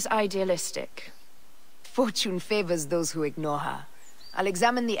seems idealistic. Fortune favors those who ignore her. I'll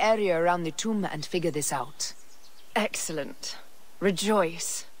examine the area around the tomb and figure this out. Excellent.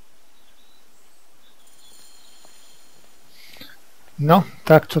 Rejoice. No,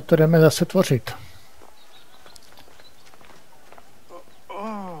 tak co to jdeme zase tvořit?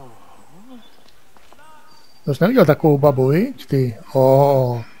 To jsi neviděl takovou babu, viď? Ty,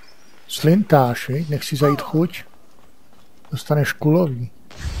 slintáš, viď? Nech si zajít chuť. Dostaneš kulový.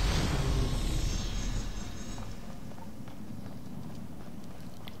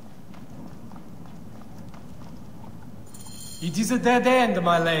 It is a dead end,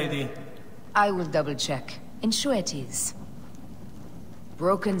 my lady. I will double check. Ensure it is.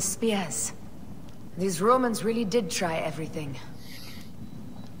 Broken spears. These Romans really did try everything.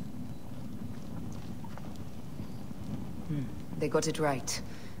 They got it right.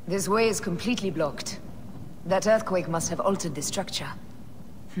 This way is completely blocked. That earthquake must have altered the structure.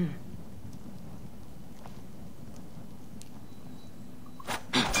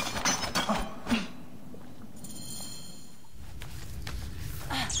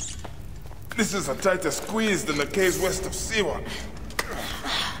 This is a tighter squeeze than the caves west of Siwa.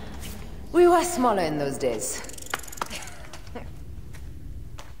 We were smaller in those days.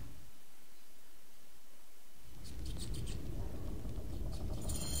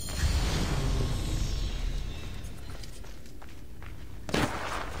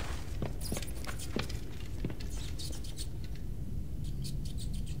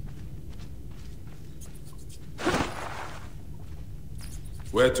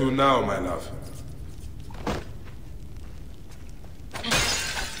 Where to now, my love?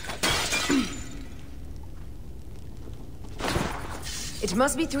 It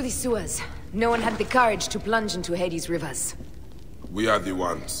must be through the sewers. No one had the courage to plunge into Hades' rivers. We are the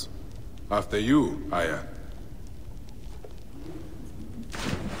ones. After you, Aya.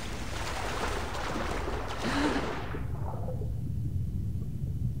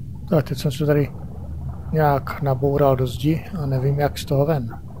 Tak, teď jsem se tady nějak naboural do zdi a nevím, jak z toho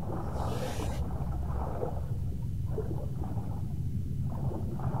ven.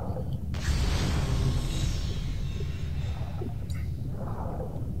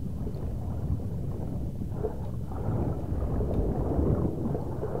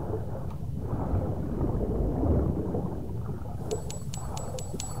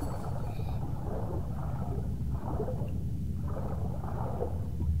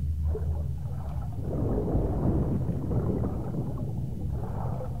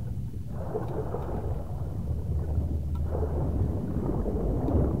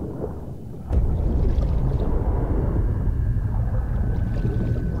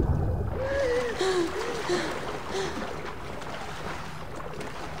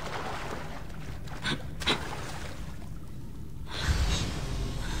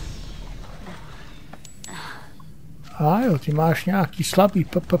 A jo, ty máš nějaký slabý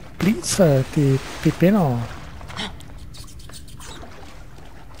plíce, ty pipino.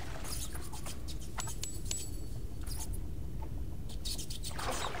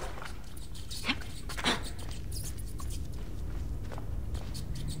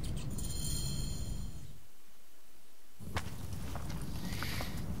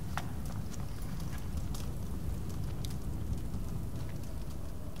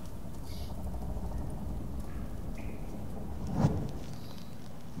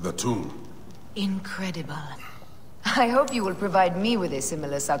 The tomb. Incredible. I hope you will provide me with a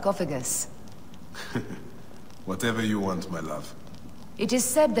similar sarcophagus. Whatever you want, my love. It is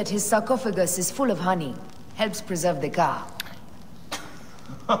said that his sarcophagus is full of honey, helps preserve the car.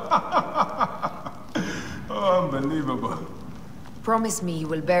 Oh, unbelievable. Promise me you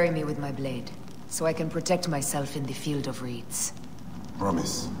will bury me with my blade, so I can protect myself in the field of reeds.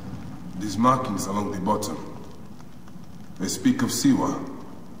 Promise. These markings along the bottom, they speak of Siwa,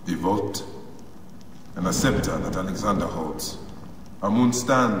 the vault, and a scepter that Alexander holds. Our moon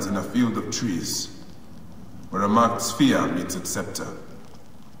stands in a field of trees, where a marked sphere meets its scepter.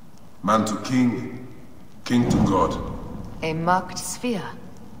 Man to king, king to god. A marked sphere?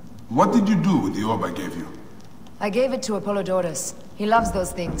 What did you do with the orb I gave you? I gave it to Apollodorus. He loves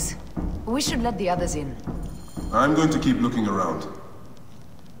those things. We should let the others in. I'm going to keep looking around.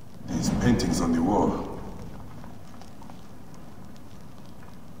 These paintings on the wall.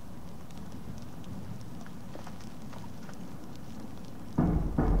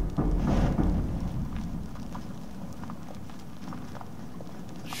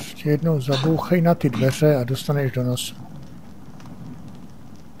 Ještě jednou zabouchej na ty dveře a dostaneš do nosu.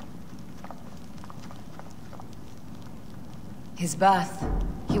 His birth.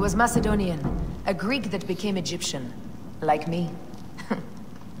 He was Macedonian, a Greek that became Egyptian. Like me.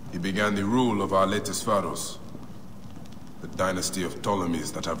 He began the rule of our latest pharaohs. The dynasty of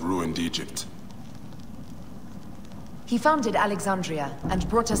Ptolemies that have ruined Egypt. He founded Alexandria and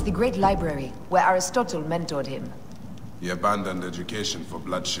brought us the great library, where Aristotle mentored him. He abandoned education for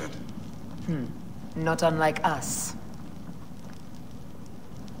bloodshed. Not unlike us.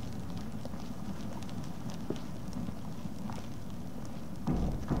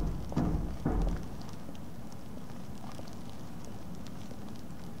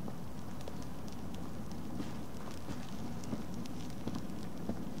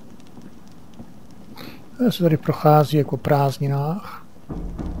 Se tady prochází jako prázdninách.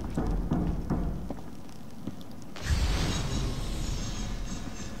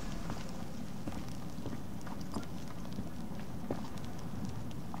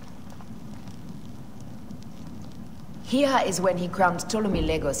 Here is when he crowned Ptolemy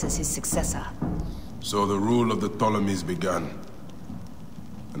Legos as his successor. So the rule of the Ptolemies began,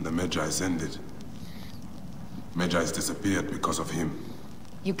 and the Magi's ended. Magi's disappeared because of him.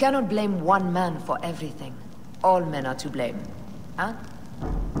 You cannot blame one man for everything. All men are to blame. Huh?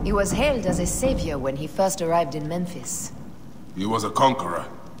 He was hailed as a savior when he first arrived in Memphis. He was a conqueror.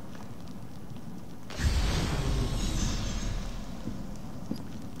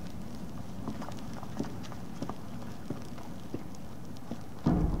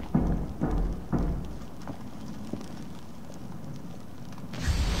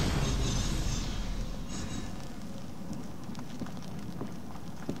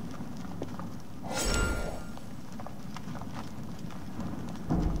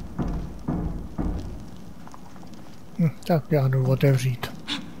 Tak já jdu otevřít.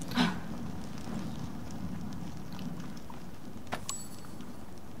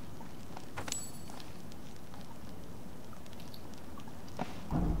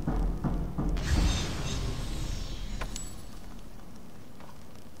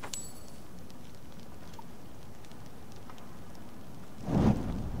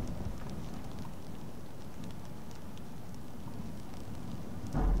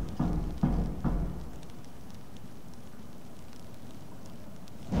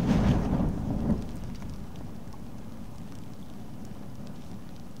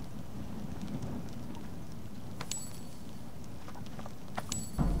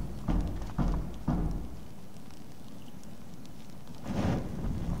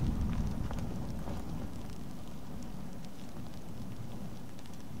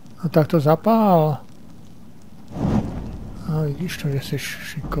 No tak to zapál. A vidíš to, že jsi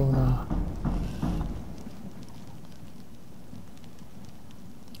šikovná.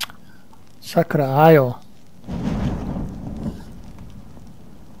 Sakra, ajo.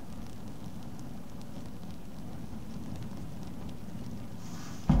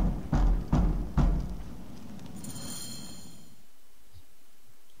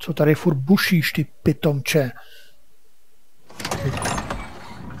 Co tady furt bušíš, ty pitomče?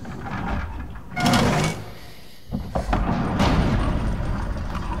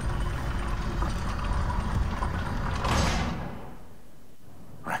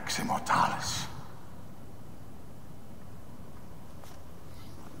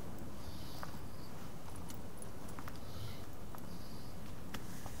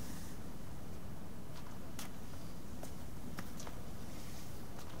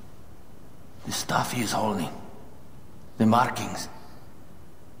 The stuff he is holding. The markings.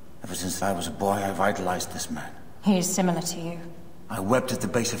 Ever since I was a boy, I've idolized this man. He is similar to you. I wept at the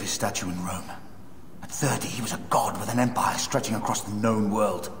base of his statue in Rome. At 30, he was a god with an empire stretching across the known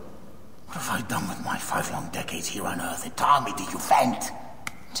world. What have I done with my 5 long decades here on Earth? Its army did you vent?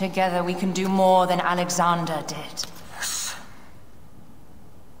 Together we can do more than Alexander did. Yes.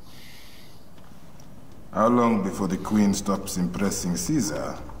 How long before the Queen stops impressing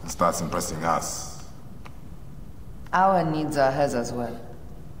Caesar and starts impressing us? Our needs are hers as well.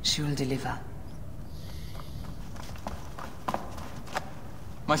 She will deliver.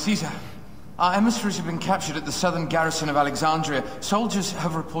 My Caesar, our emissaries have been captured at the southern garrison of Alexandria. Soldiers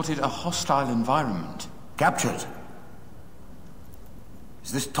have reported a hostile environment. Captured?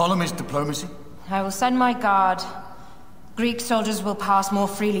 Is this Ptolemy's diplomacy? I will send my guard. Greek soldiers will pass more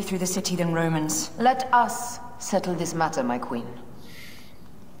freely through the city than Romans. Let us settle this matter, my queen.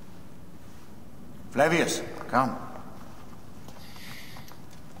 Flavius, come.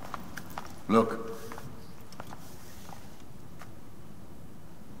 Look.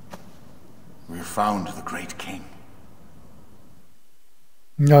 We've found the great king.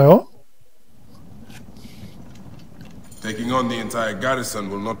 No. Taking on the entire garrison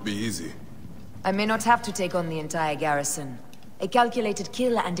will not be easy. I may not have to take on the entire garrison. A calculated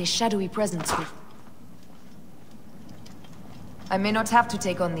kill and a shadowy presence will... I may not have to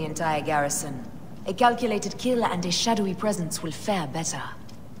take on the entire garrison. A calculated kill and a shadowy presence will fare better.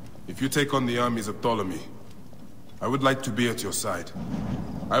 If you take on the armies of Ptolemy, I would like to be at your side.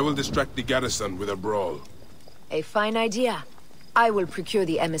 I will distract the garrison with a brawl. A fine idea. I will procure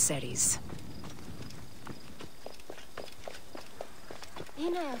the emissaries.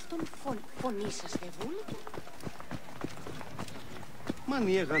 Είναι αυτόν φωνή σας δεν βούληκε.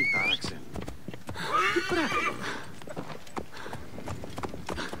 Μανιέγαν τάραξεν. Τι πράγμα.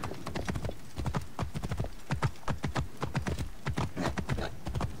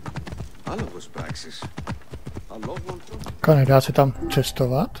 Άλογος πράξεις. Αλόγων το. Nedá se tam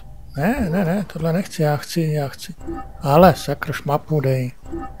cestovat? Ne, tohle nechci, já chci. Ale sakroš mapu dej.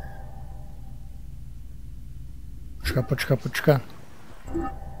 Počka.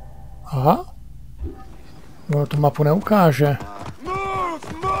 Aha. No to mapu neukáže.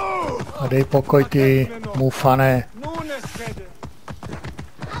 A dej pokoj, ty mufané.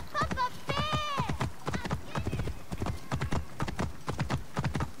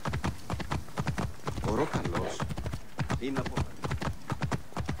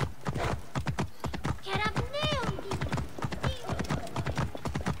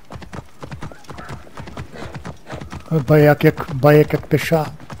 Bajek jak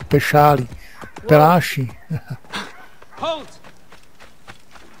pešálí. Peláši. Halt!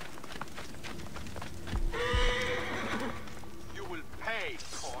 You will pay,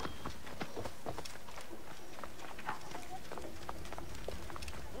 Cork.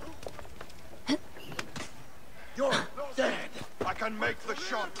 You're dead. I can make the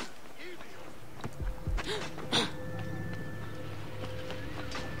shot.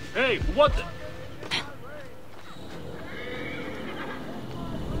 Hey, what the...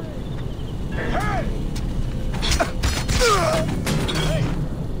 Hey!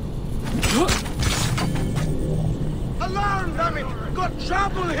 Alarm, damn it! Got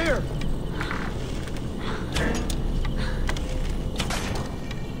trouble here!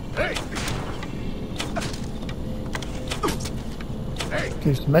 Hey!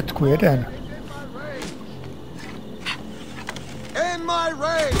 Ty zmetku jeden. In my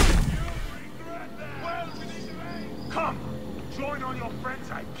rage! Come, join on your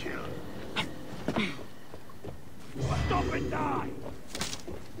friends I killed. Stop and die!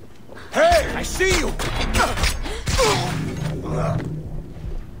 Hey, I see you!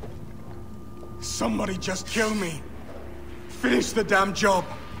 Somebody just kill me. Finish the damn job.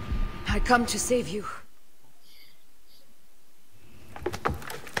 I come to save you.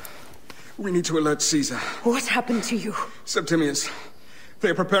 We need to alert Caesar. What happened to you? Septimius. They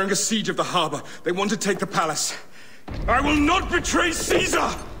are preparing a siege of the harbor. They want to take the palace. I will not betray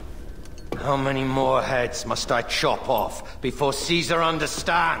Caesar! How many more heads must I chop off before Caesar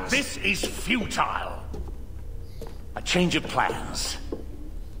understands? This is futile. A change of plans.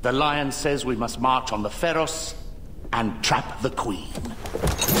 The Lion says we must march on the Pharos and trap the Queen.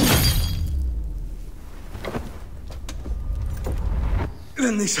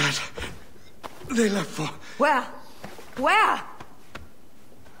 Then they said... they left for... Where? Where?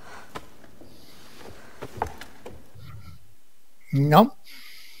 No.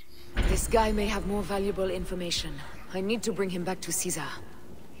 This guy may have more valuable information. I need to bring him back to Caesar.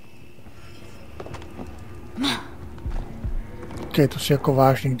 Ty, to si jako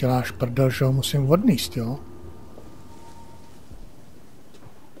vážně děláš prdel, že ho musím odníst, jo?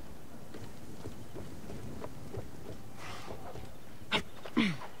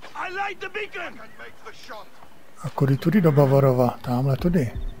 A kudy tudy do Bavorova? Támhle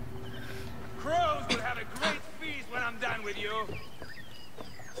tudy.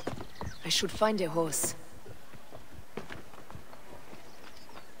 I should find a horse.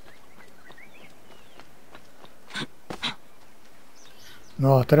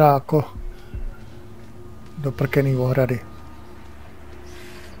 No a teda jako do prkený ohrady.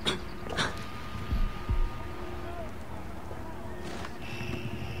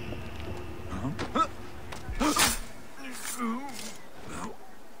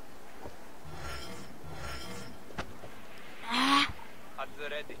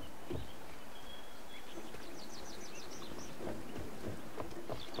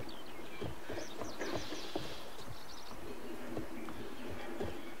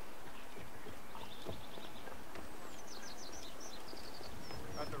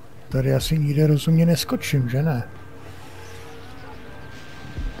 Tady asi nikde rozumně neskočím, že ne?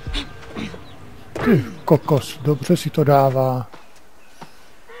 Ty kokos, dobře si to dává.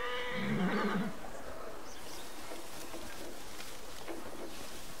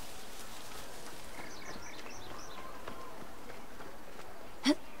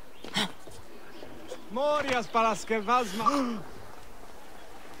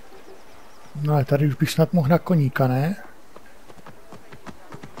 No ale tady už bych snad mohl na koníka, ne?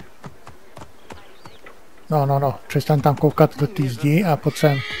 No, přestaň tam koukat do té zdi a pojď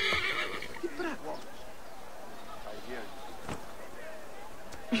sem.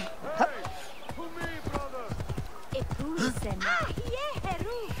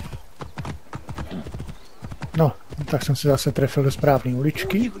 No, tak jsem se zase trefil do správné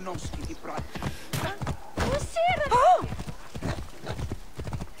uličky.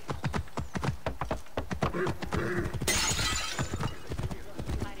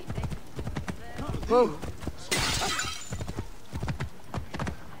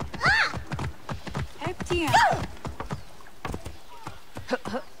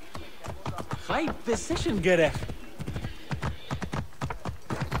 High position, Geref.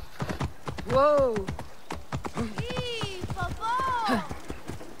 Whoa.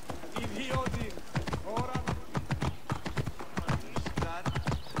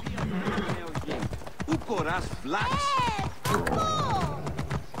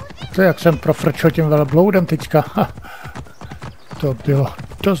 To jak jsem profrčil tím velebloudem teďka. Ha. To bylo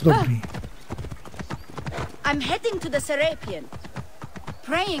dost dobrý. I'm heading to the Serapion.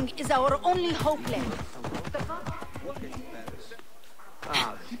 Praying is our only hope left.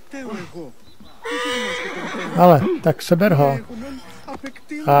 Ale, tak seber ho.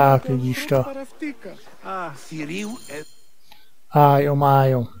 Vidíš to. Ájo,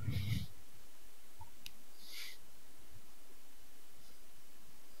 májo.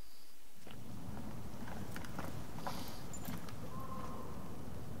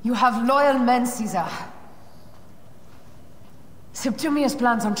 You have loyal men, Caesar. Septimius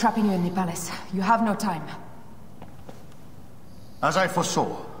plans on trapping you in the palace. You have no time. As I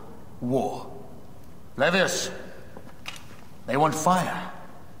foresaw, war. Levius, they want fire.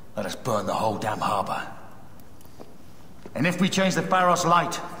 Let us burn the whole damn harbor. And if we change the Pharos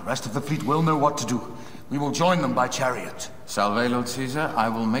light, the rest of the fleet will know what to do. We will join them by chariot. Salve, Lord Caesar. I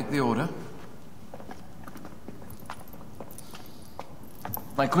will make the order.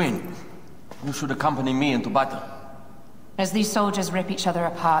 My queen, you should accompany me into battle. As these soldiers rip each other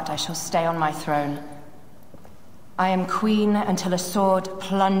apart, I shall stay on my throne. I am queen until a sword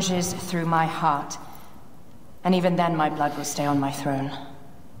plunges through my heart. And even then my blood will stay on my throne.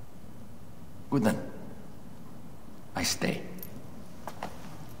 Good then. I stay.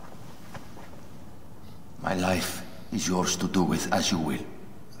 My life is yours to do with as you will.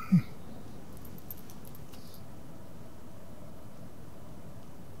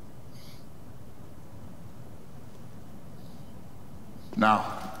 Now,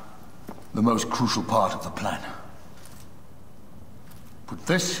 the most crucial part of the plan. Put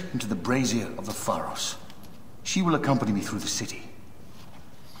this into the brazier of the Pharos. She will accompany me through the city.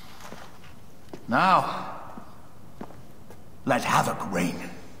 Now, let havoc reign.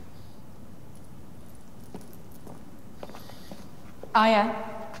 Aya,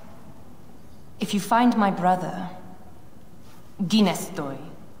 if you find my brother, Ginestoi.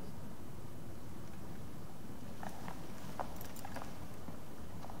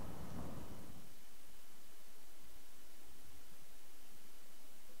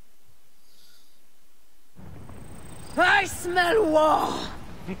 I smell war!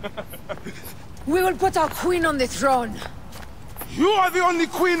 We will put our queen on the throne. You are the only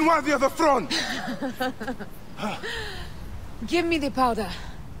queen worthy of the throne! Give me the powder.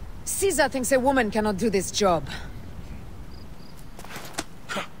 Caesar thinks a woman cannot do this job.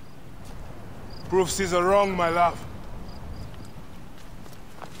 Prove Caesar wrong, my love.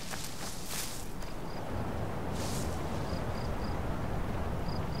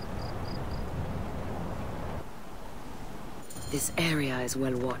 This area is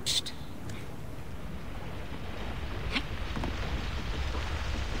well watched.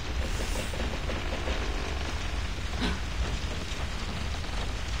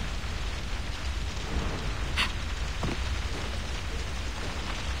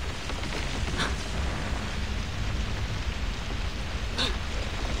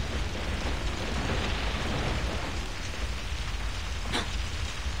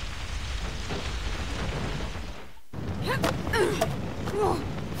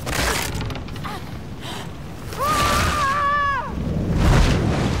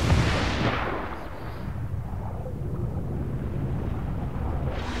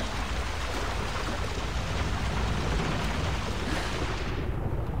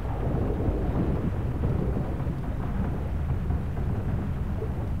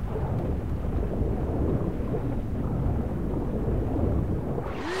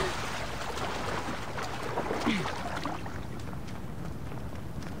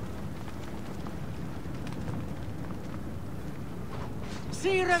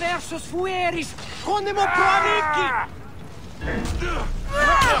 Si reversos fueris, condemo proanici!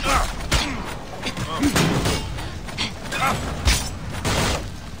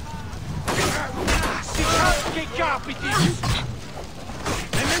 Si casque capitis!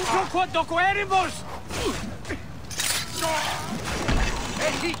 Memento quod doqueribus!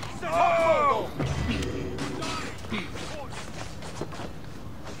 E hic se loco!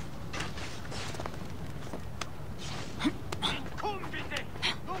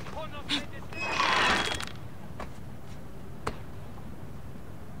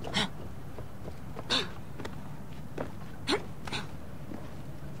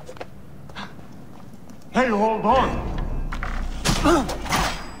 Hey, hold on!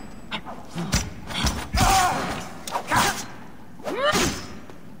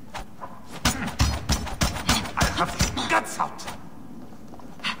 I'll have your guts out!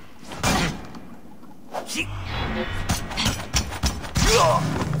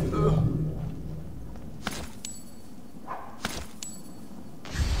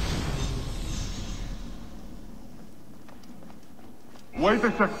 Wait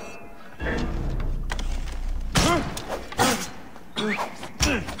a sec.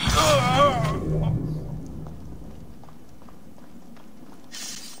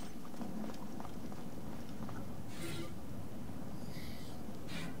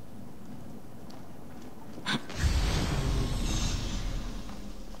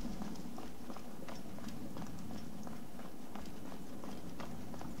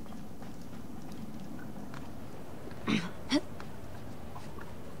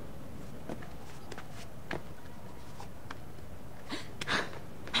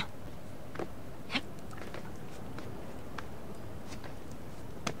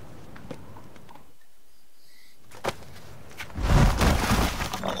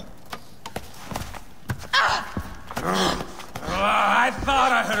 I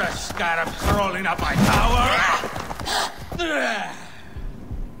thought I heard a scarab crawling up my tower.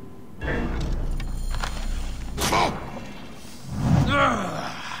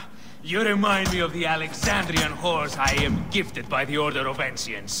 You remind me of the Alexandrian whores I am gifted by the Order of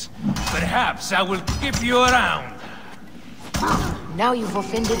Ancients. Perhaps I will keep you around. Now you've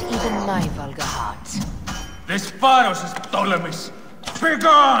offended even my vulgar heart. This Pharos is Ptolemy's. Be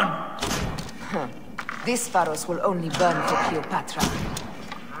gone! Huh. This Pharos will only burn for Cleopatra.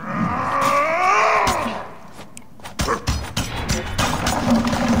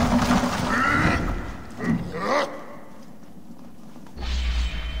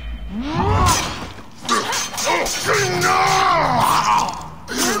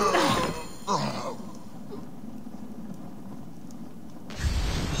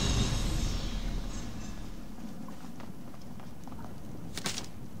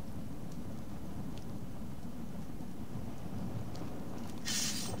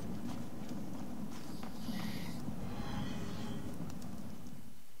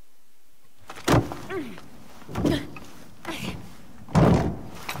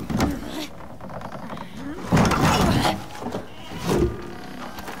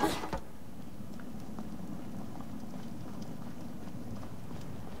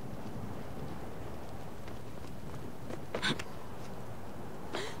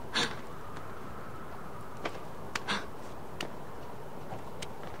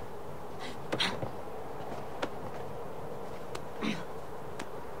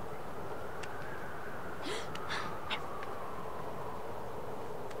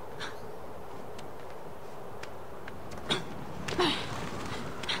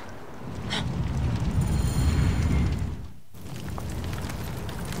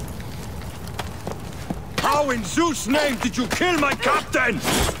 How in Zeus' name did you kill my captain?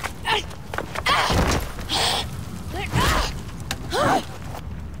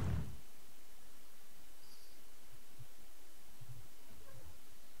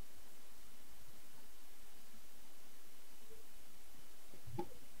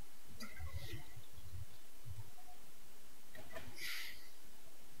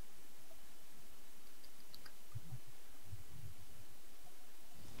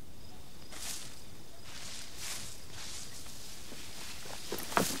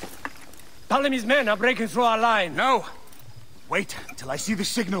 Ptolemy's men are breaking through our line. No! Wait till I see the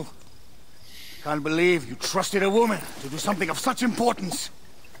signal. Can't believe you trusted a woman to do something of such importance.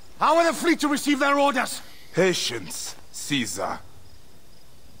 How are the fleet to receive their orders? Patience, Caesar.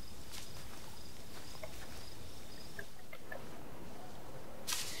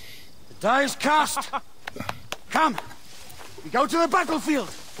 The die is cast. Come, we go to the battlefield.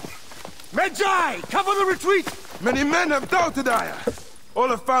 Medjay, cover the retreat! Many men have doubted Aya. All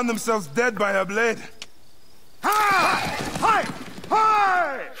have found themselves dead by her blade. Hi! Hi!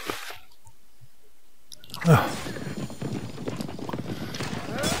 Hi!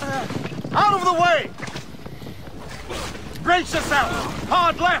 Out of the way! Brace yourself!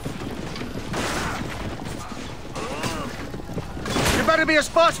 Hard left! You better be as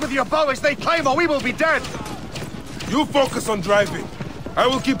fast with your bow as they claim or we will be dead! You focus on driving. I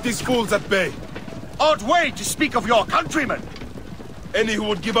will keep these fools at bay. Odd way to speak of your countrymen! Any who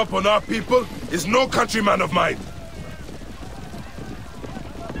would give up on our people is no countryman of mine.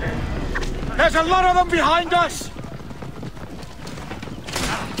 There's a lot of them behind us!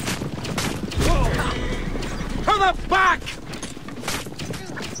 To the back!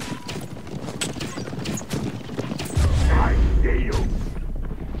 I see you!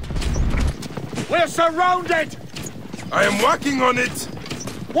 We're surrounded! I am working on it!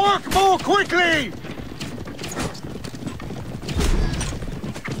 Work more quickly!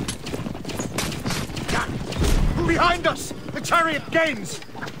 Behind us! The chariot gains!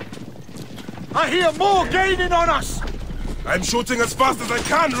 I hear more gaining on us! I'm shooting as fast as I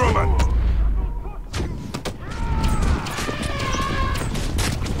can, Roman!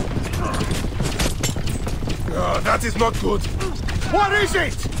 That is not good. What is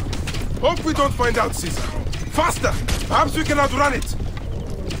it? Hope we don't find out, Caesar. Faster! Perhaps we can outrun it.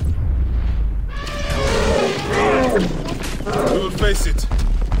 We will face it.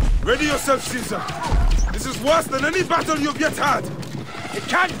 Ready yourself, Caesar. This is worse than any battle you've yet had. It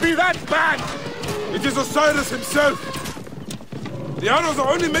can't be that bad. It is Osiris himself. The arrows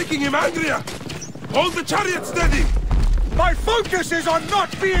are only making him angrier. Hold the chariot steady. My focus is on not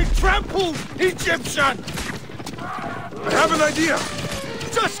being trampled, Egyptian. I have an idea.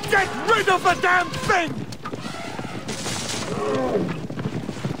 Just get rid of the damn thing.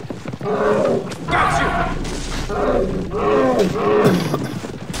 Got you.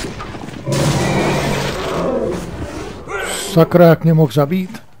 Sakra, jak mě mohl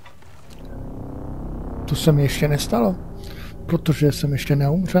zabít? To se mi ještě nestalo, protože jsem ještě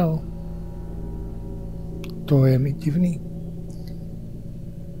neumřel. To je mi divný.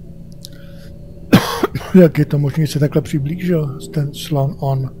 Jak je to možné, že se takhle přiblížil ten slon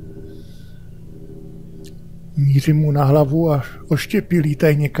on? Míří mu na hlavu a oštěpí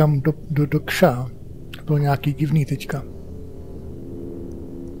lítají někam do kša. To bylo nějaký divný teďka.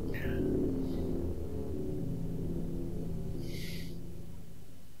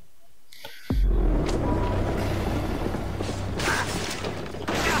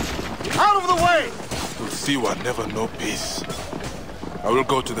 Out of the way! Siwa never know peace. I will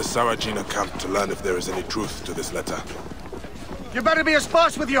go to the Sarajina camp to learn if there is any truth to this letter. You better be as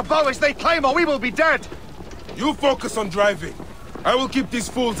fast with your bow as they claim or we will be dead! You focus on driving. I will keep these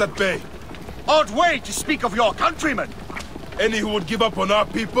fools at bay. Odd way to speak of your countrymen! Any who would give up on our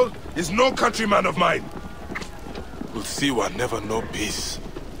people is no countryman of mine. Will Siwa never know peace?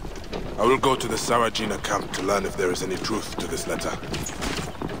 I will go to the Sarajina camp to learn if there is any truth to this letter.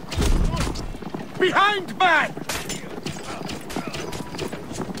 Behind, man!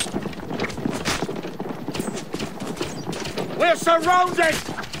 We're surrounded!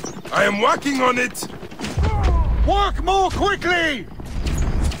 I am working on it! Work more quickly!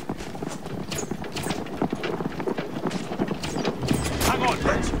 Hang on,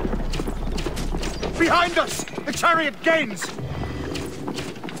 Rich. Behind us! The chariot gains!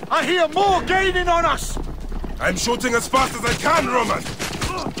 I hear more gaining on us! I'm shooting as fast as I can, Roman!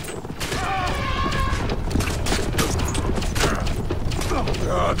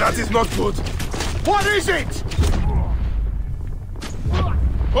 That is not good. What is it?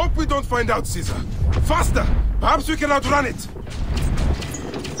 Hope we don't find out, Caesar. Faster! Perhaps we can outrun it.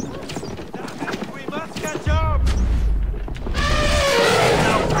 We must catch up!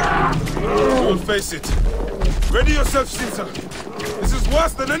 We will face it. Ready yourself, Caesar. This is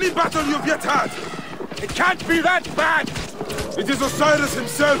worse than any battle you've yet had. It can't be that bad! It is Osiris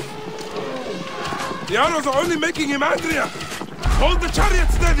himself. The arrows are only making him angrier. Hold the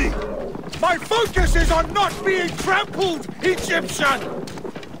chariot steady! My focus is on not being trampled, Egyptian!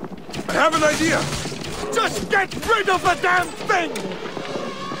 I have an idea! Just get rid of the damn thing!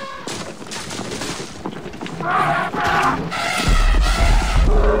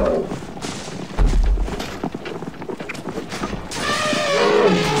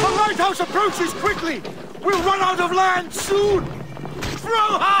 The lighthouse approaches quickly! We'll run out of land soon!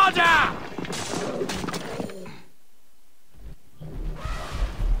 Throw harder!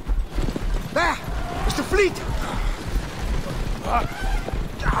 There! It's the fleet!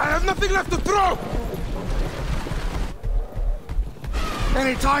 I have nothing left to throw!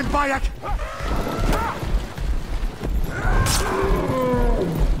 Any time, Bayek!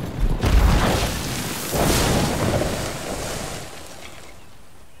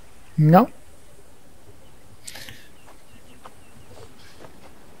 No.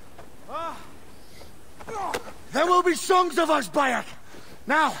 There will be songs of us, Bayek!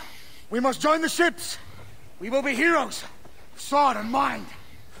 Now, we must join the ships! We will be heroes! Sword and mind!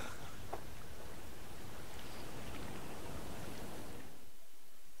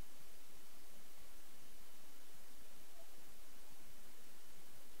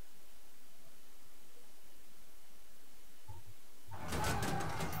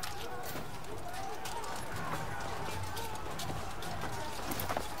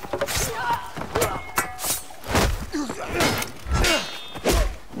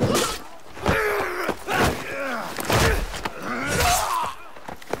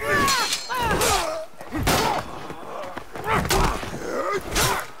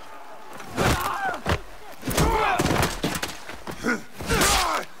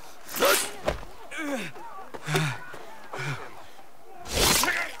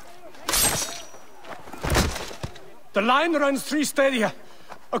 The line runs 3 stadia.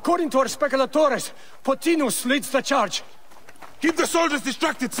 According to our speculatores, Potinus leads the charge. Keep the soldiers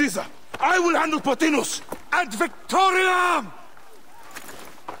distracted, Caesar. I will handle Potinus. Ad victoriam!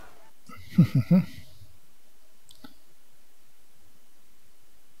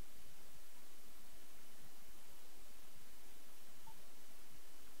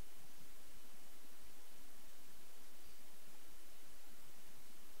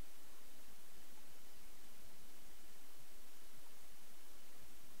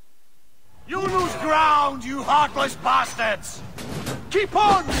 You lose ground, you heartless bastards! Keep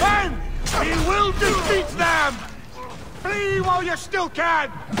on, men! We will defeat them! Flee while you still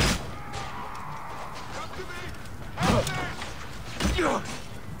can!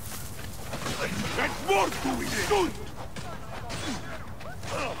 Get more to it, soon!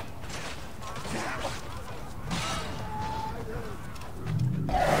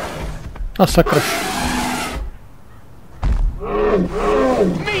 A sakra.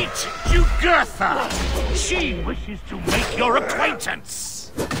 Meet Jugurtha! She wishes to make your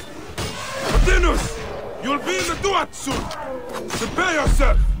acquaintance! Martinus! You'll be in the duat soon! Prepare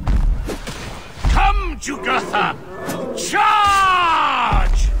yourself! Come, Jugurtha!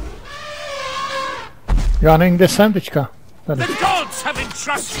 Charge! Já nevím, kde jsem teďka. Tady. The gods have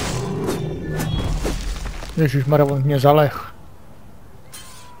entrusted! Ježišmarja, on mě zaleh.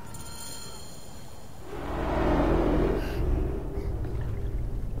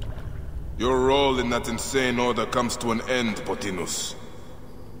 Your role in that insane order comes to an end, Potinus.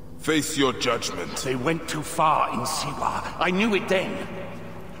 Face your judgment. They went too far in Siwa. I knew it then.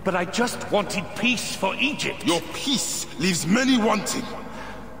 But I just wanted peace for Egypt. Your peace leaves many wanting.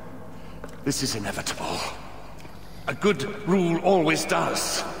 This is inevitable. A good rule always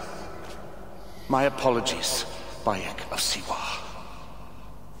does. My apologies, Bayek of Siwa.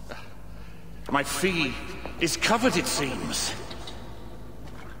 My fee is covered, it seems.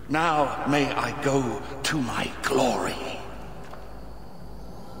 Now may I go to my glory.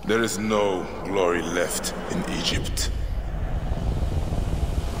 There is no glory left in Egypt.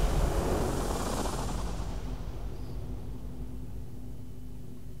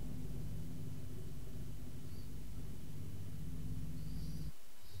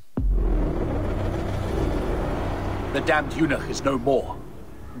 The damned eunuch is no more.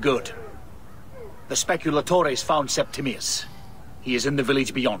 Good. The speculatores found Septimius. He is in the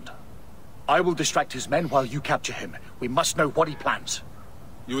village beyond. I will distract his men while you capture him. We must know what he plans.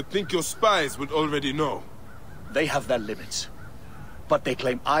 You would think your spies would already know. They have their limits. But they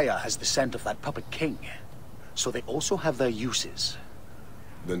claim Aya has the scent of that puppet king. So they also have their uses.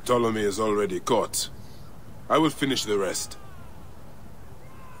 Then Ptolemy is already caught. I will finish the rest.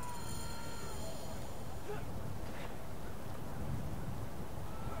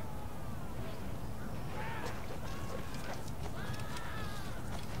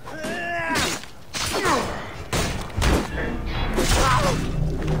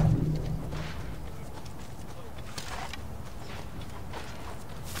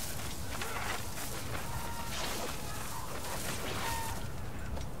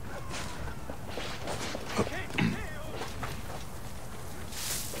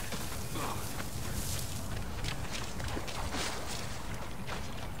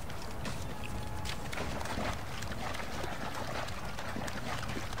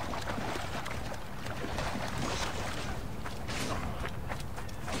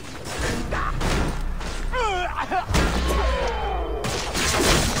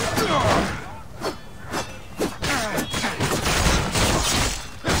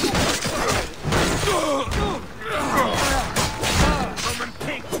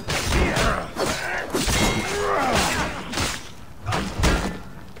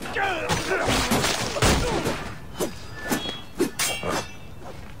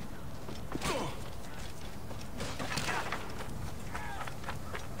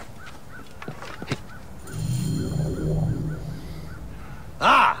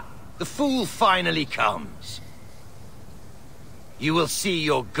 The fool finally comes. You will see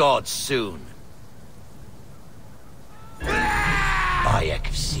your gods soon. Bayek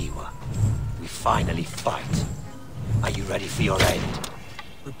of Siwa, we finally fight. Are you ready for your end?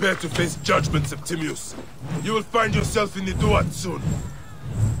 Prepare to face judgment, Septimius. You will find yourself in the duat soon.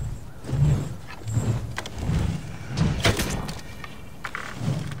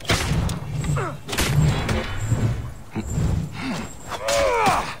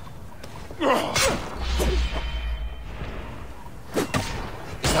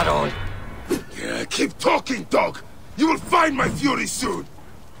 Is that all? Yeah, keep talking, dog! You will find my fury soon!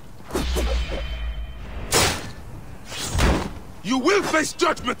 You will face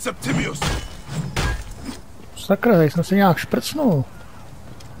judgment, Septimius! Sakra, tady jsem se nějak šprcnul.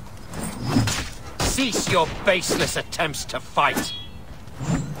 Cease your baseless attempts to fight.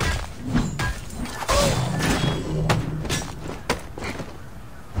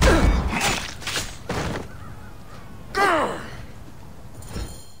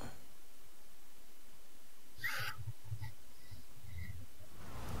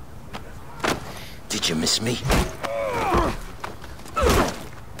 touch me.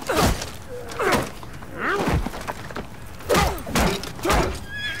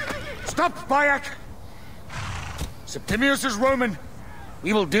 Stop, Bayek! Septimius is Roman.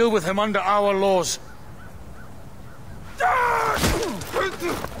 We will deal with him under our laws.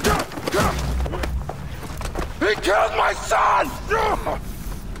 He killed my son!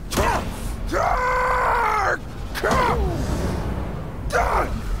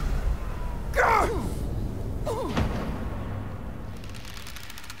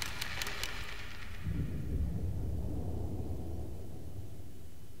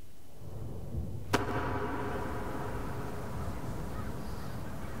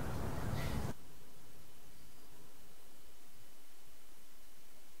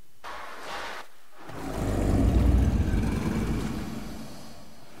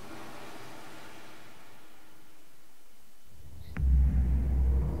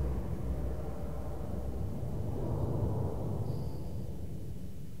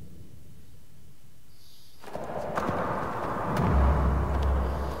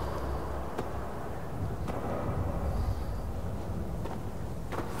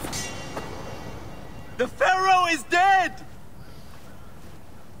 The Pharaoh is dead!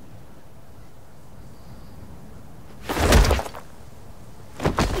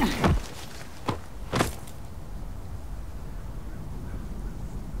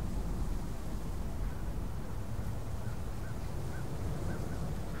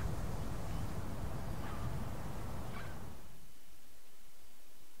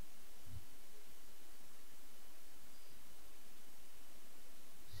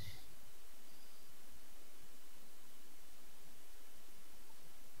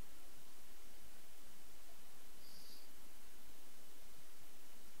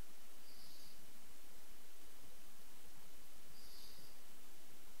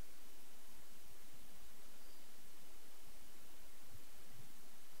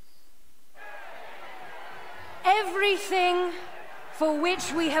 Everything for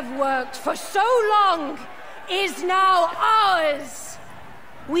which we have worked for so long is now ours.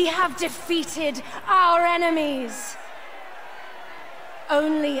 We have defeated our enemies.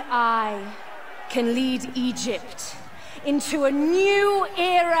 Only I can lead Egypt into a new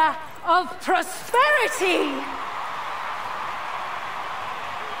era of prosperity.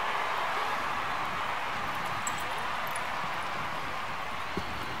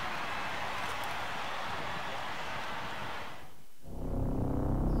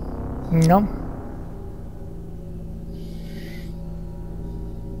 No.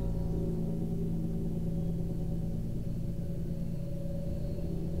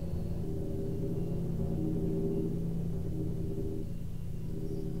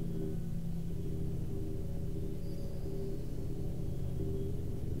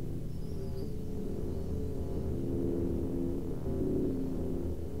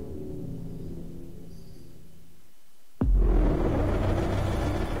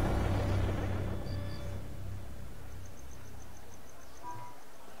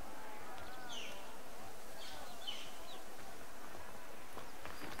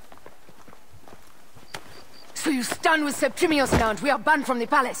 So you stand with Septimius now, and we are banned from the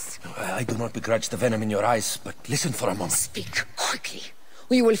palace. I do not begrudge the venom in your eyes, but listen for a moment. Speak quickly,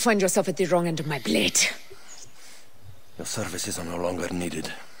 or you will find yourself at the wrong end of my blade. Your services are no longer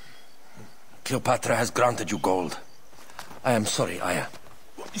needed. Cleopatra has granted you gold. I am sorry, Aya.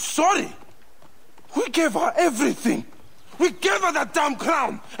 Sorry? We gave her everything. We gave her that damn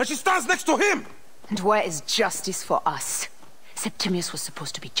crown, and she stands next to him. And where is justice for us? Septimius was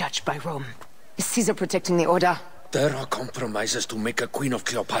supposed to be judged by Rome. Is Caesar protecting the order? There are compromises to make a queen of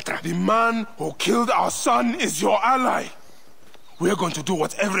Cleopatra. The man who killed our son is your ally. We're going to do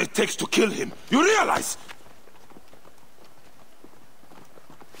whatever it takes to kill him. You realize?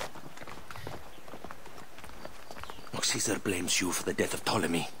 Caesar blames you for the death of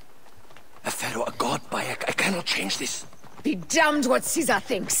Ptolemy. A pharaoh, a god, Bayek. I cannot change this. Be damned what Caesar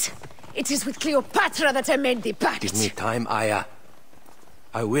thinks. It is with Cleopatra that I made the pact. Give me time, Aya.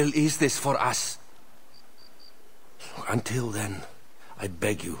 I will ease this for us. Until then, I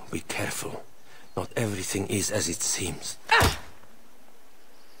beg you, be careful. Not everything is as it seems.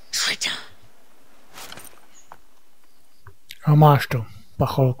 Traitor. A máš to,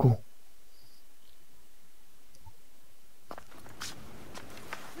 pacholku.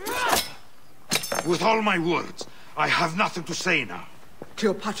 With all my words, I have nothing to say now.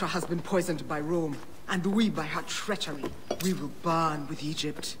 Cleopatra has been poisoned by Rome, and we by her treachery. We will burn with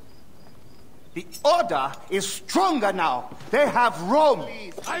Egypt. The order is stronger now. They have Rome.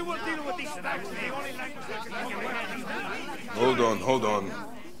 I will deal with this. Hold on.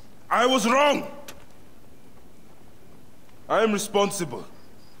 I was wrong. I am responsible.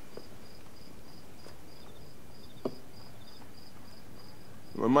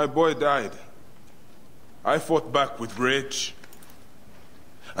 When my boy died, I fought back with rage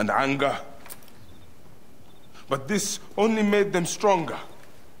and anger. But this only made them stronger.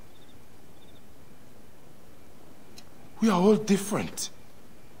 We are all different.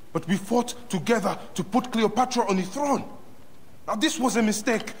 But we fought together to put Cleopatra on the throne. Now this was a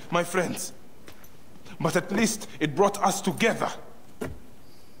mistake, my friends. But at least it brought us together.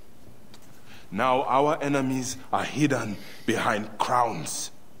 Now our enemies are hidden behind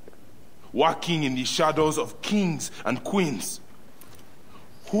crowns, walking in the shadows of kings and queens.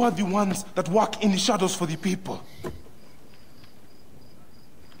 Who are the ones that walk in the shadows for the people?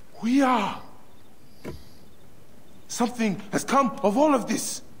 We are. Something has come of all of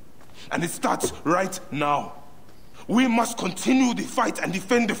this, and it starts right now. We must continue the fight and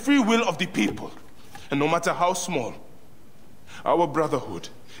defend the free will of the people. And no matter how small, our brotherhood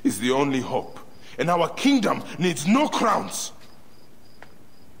is the only hope. And our kingdom needs no crowns.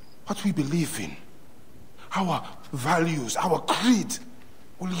 What we believe in, our values, our creed,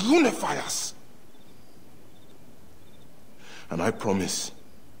 will unify us. And I promise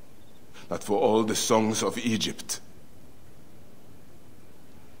that for all the songs of Egypt,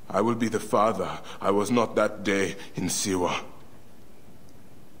 I will be the father I was not that day in Siwa.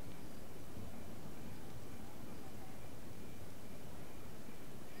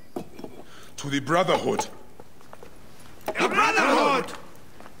 To the Brotherhood. The Brotherhood!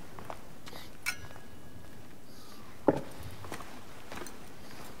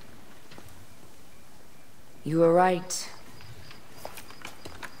 You were right.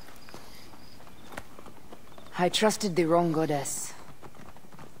 I trusted the wrong goddess.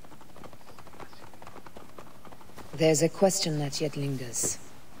 There's a question that yet lingers.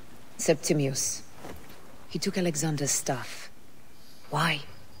 Septimius. He took Alexander's staff. Why?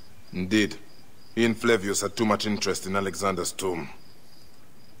 Indeed. He and Flavius had too much interest in Alexander's tomb.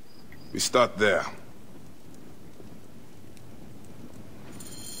 We start there.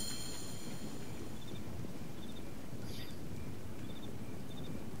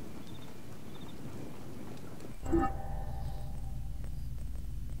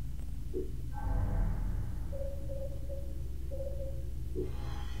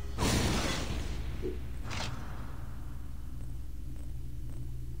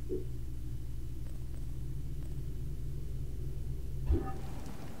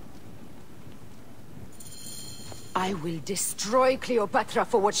 I will destroy Cleopatra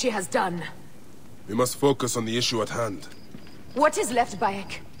for what she has done. We must focus on the issue at hand. What is left,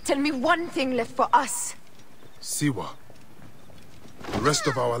 Bayek? Tell me one thing left for us. Siwa. The rest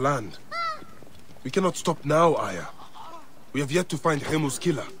of our land. We cannot stop now, Aya. We have yet to find Hemu's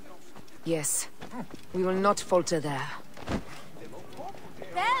killer. Yes. We will not falter there.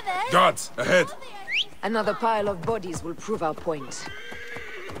 Guards, ahead! Another pile of bodies will prove our point.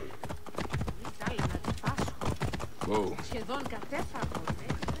 Whoa.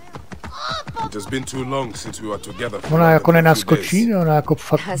 It has been too long since we were together. Ona jako nenaskočí, ona jako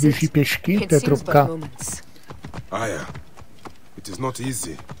fakt běží pěšky, to je trubka. Aya, it is not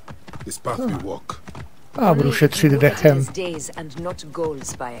easy. This path we walk. A budu šetřit dechem.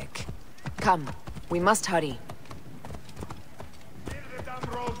 Come, we must hurry.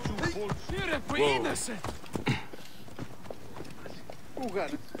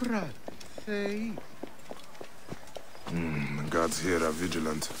 The guards here are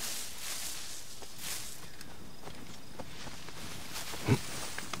vigilant.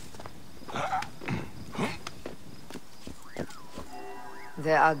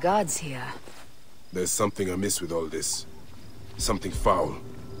 There are guards here. There's something amiss with all this. Something foul.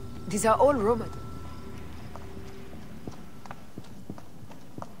 These are all Roman.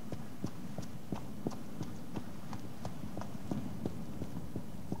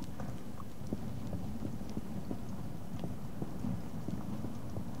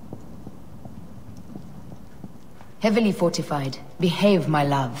 Heavily fortified. Behave, my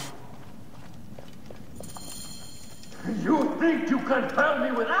love. You think you can tell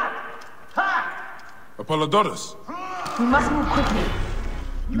me with that? Ha! Apollodorus! We must move quickly.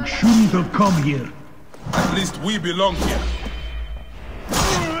 You shouldn't have come here. At least we belong here.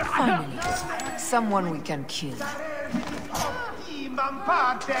 Finally, someone we can kill.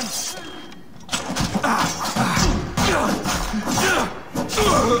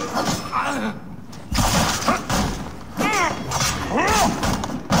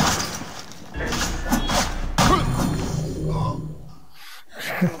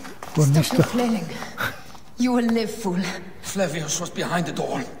 Stop your flailing. You will live, fool. Flavius was behind the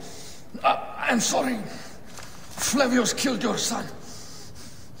door. I'm sorry. Flavius killed your son.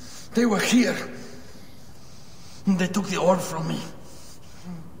 They were here. They took the orb from me.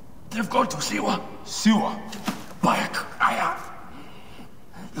 They've gone to Siwa. Siwa? Bayek, Aya.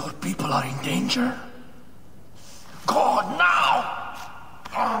 Your people are in danger. Go now!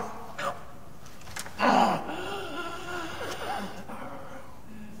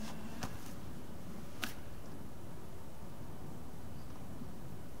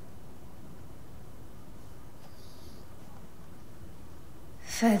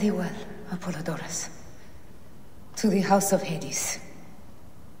 Fare thee well, Apollodorus. To the House of Hades.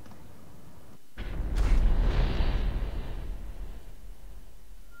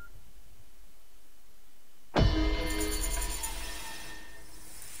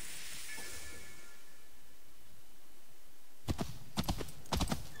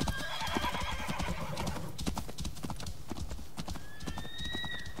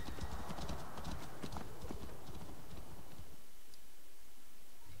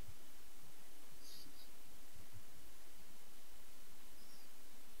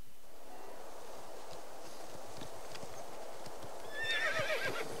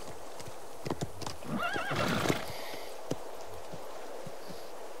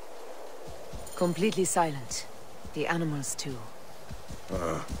 Completely silent. The animals too.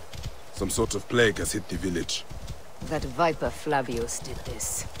 Some sort of plague has hit the village. That viper Flavius did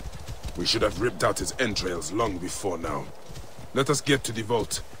this. We should have ripped out his entrails long before now. Let us get to the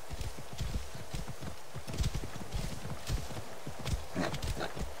vault.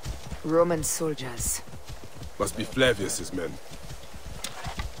 Roman soldiers. Must be Flavius's men.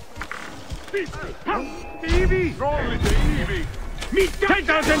 Ivi! Rollite Ivi!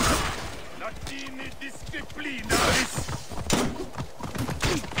 Mitä sen? Latini disciplinaris!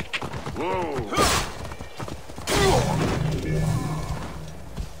 Wow!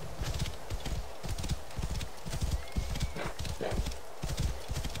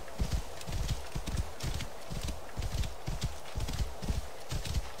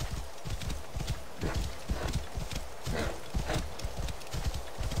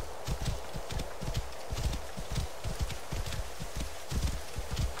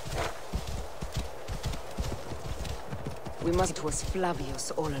 It was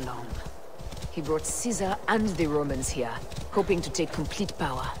Flavius all along. He brought Caesar and the Romans here, hoping to take complete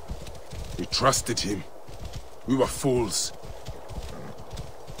power. We trusted him. We were fools.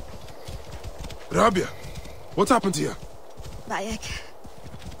 Rabia, what happened here? Bayek.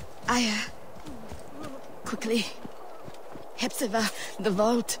 Aya. Quickly. Hepzibah, the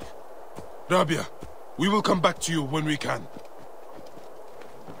vault. Rabia, we will come back to you when we can.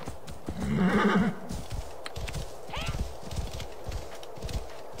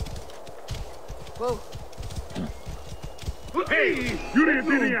 Whoa. Hey,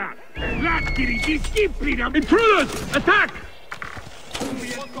 Yuridia! Lattiri disciplina! Intruders! Attack!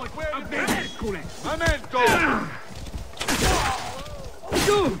 Memento!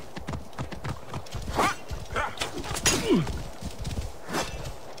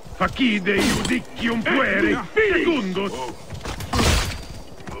 Facide iudicium pueri! Secundus!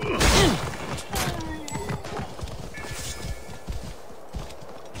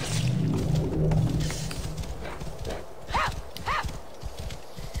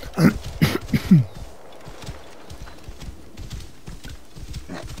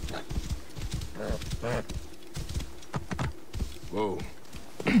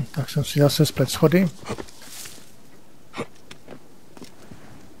 Tak jsem si zase splet schody.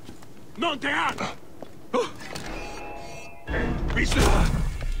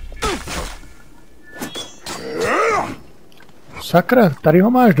 Sakra, tady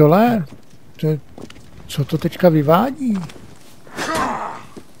ho máš dole. Co to teďka vyvádí?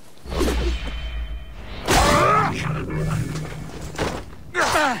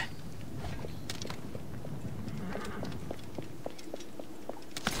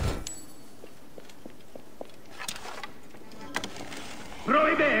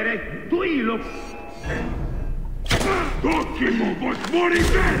 Proibere, tuilo! Docimo vos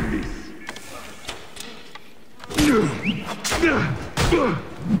moribendis!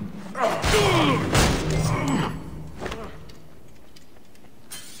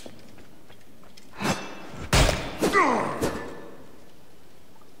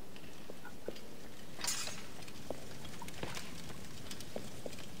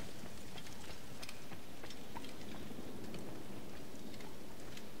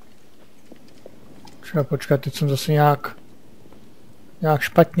 Třeba počkat, teď jsem zase nějak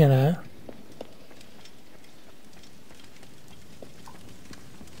špatně, ne?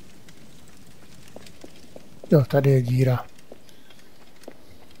 Jo, tady je díra.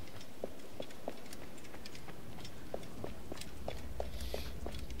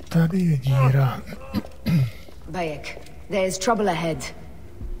 Tady je díra. Bayek, there is trouble ahead.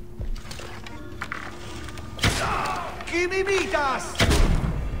 Give me mitas!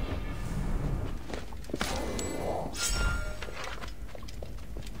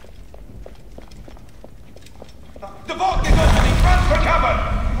 The vault is opening! Run for cover!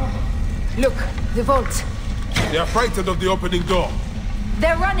 Look, the vault. They are frightened of the opening door.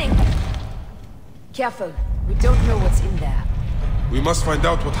 They're running! Careful, we don't know what's in there. We must find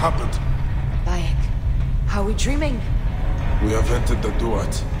out what happened. Bayek, are we dreaming? We have entered the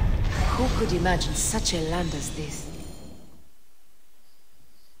Duat. Who could imagine such a land as this?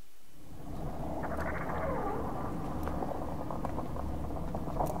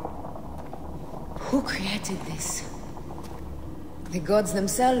 Who created this? The gods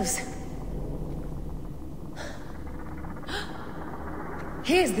themselves.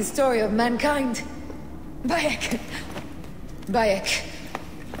 Here's the story of mankind. Bayek. Bayek.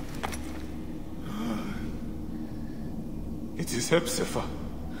 It is Hepzibah.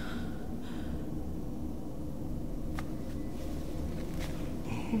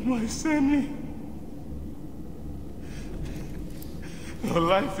 Oh, my Seni. Your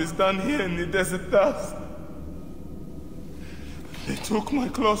life is done here in the desert dust. They took my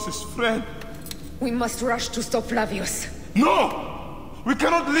closest friend. We must rush to stop Flavius. No! We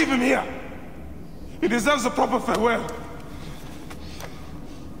cannot leave him here! He deserves a proper farewell.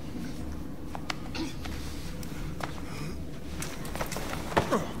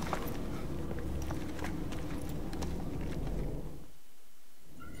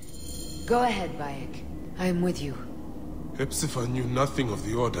 Go ahead, Bayek. I am with you. Hepzibah knew nothing of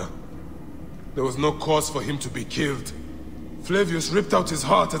the Order. There was no cause for him to be killed. Flavius ripped out his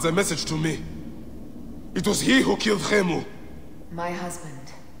heart as a message to me. It was he who killed Khemu. My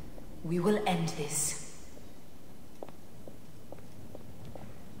husband. We will end this.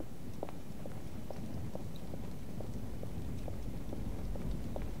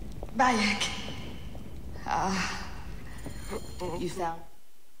 Bayek. You found...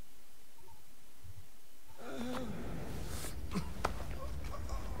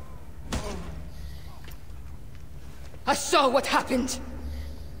 I saw what happened.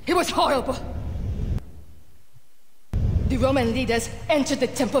 It was horrible. The Roman leaders entered the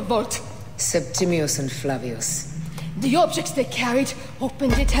temple vault. Septimius and Flavius. The objects they carried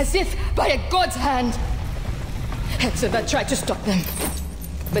opened it as if by a god's hand. Hepzibah tried to stop them,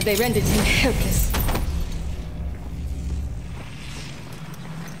 but they rendered him helpless.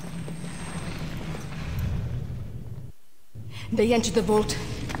 They entered the vault.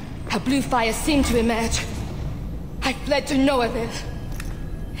 A blue fire seemed to emerge. I fled to no avail.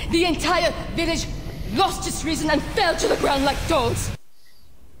 The entire village lost its reason and fell to the ground like dogs.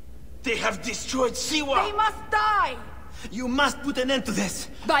 They have destroyed Siwa! They must die! You must put an end to this!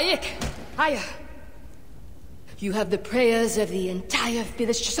 Bayek! Aya! You have the prayers of the entire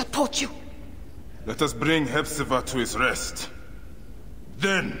village to support you. Let us bring Hepzibah to his rest.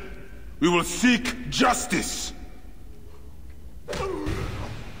 Then, we will seek justice!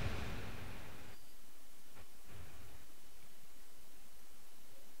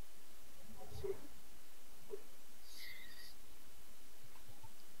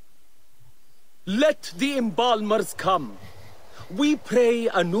 Let the embalmers come. We pray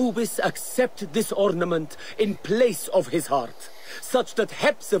Anubis accept this ornament in place of his heart, such that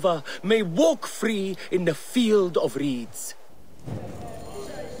Hepzibah may walk free in the field of reeds.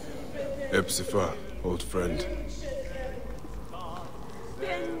 Hepzibah, old friend.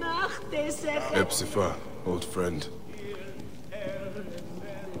 Hepzibah, old friend.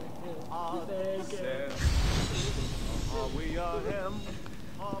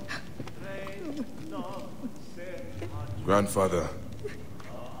 Grandfather,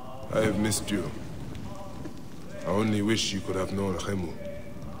 I have missed you. I only wish you could have known Khemu.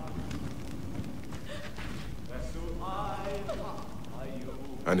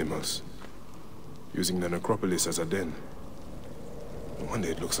 Animals. Using the necropolis as a den. No wonder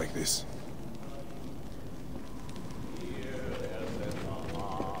it looks like this.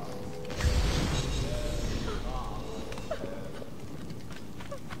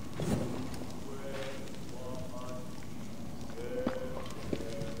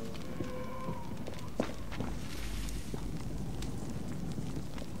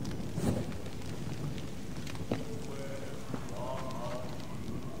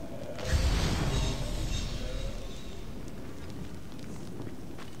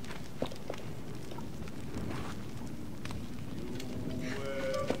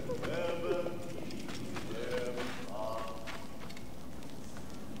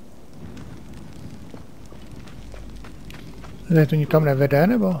 Tady to nikam nevede,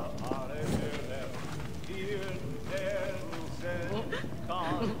 nebo?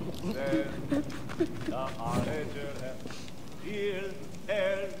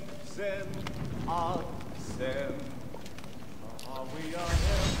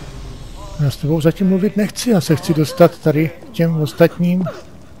 Já s tebou zatím mluvit nechci, já se chci dostat tady těm ostatním.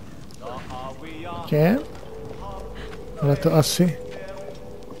 Těm? Ale to asi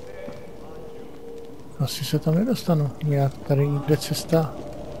se tam nedostanu. Já tady nikde cesta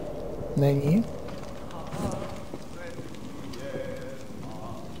není.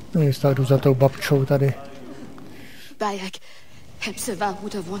 No jistá, jdu za tou babčou tady. Bayek, Hepzibah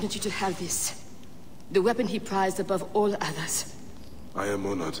would have wanted you to have this. The weapon he prized above all others. I am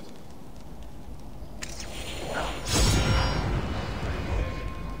honored.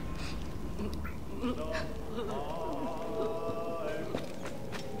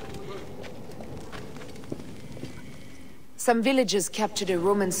 Some villagers captured a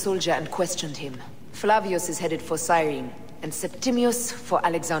Roman soldier and questioned him. Flavius is headed for Cyrene, and Septimius for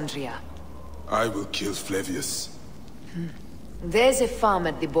Alexandria. I will kill Flavius. There's a farm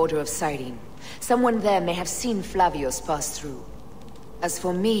at the border of Cyrene. Someone there may have seen Flavius pass through. As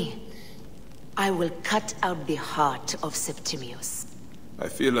for me, I will cut out the heart of Septimius. I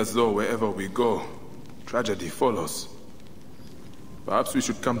feel as though wherever we go, tragedy follows. Perhaps we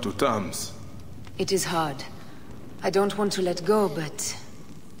should come to terms. It is hard. I don't want to let go, but...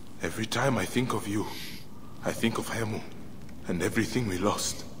 Every time I think of you, I think of Hemu, and everything we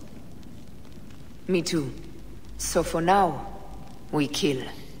lost. Me too. So for now, we kill.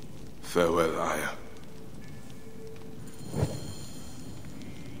 Farewell, Aya.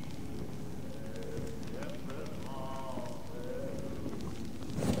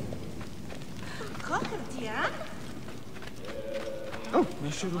 Oh,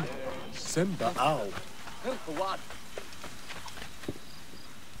 Mesheru. Semba Au. What?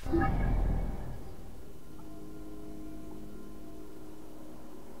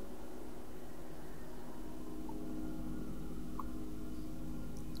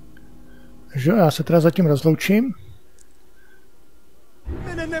 Takže já se teda zatím rozloučím.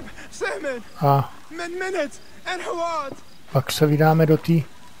 A pak se vydáme do té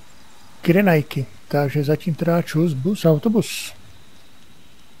Kyrenajky. Takže zatím teda čus, bus, autobus.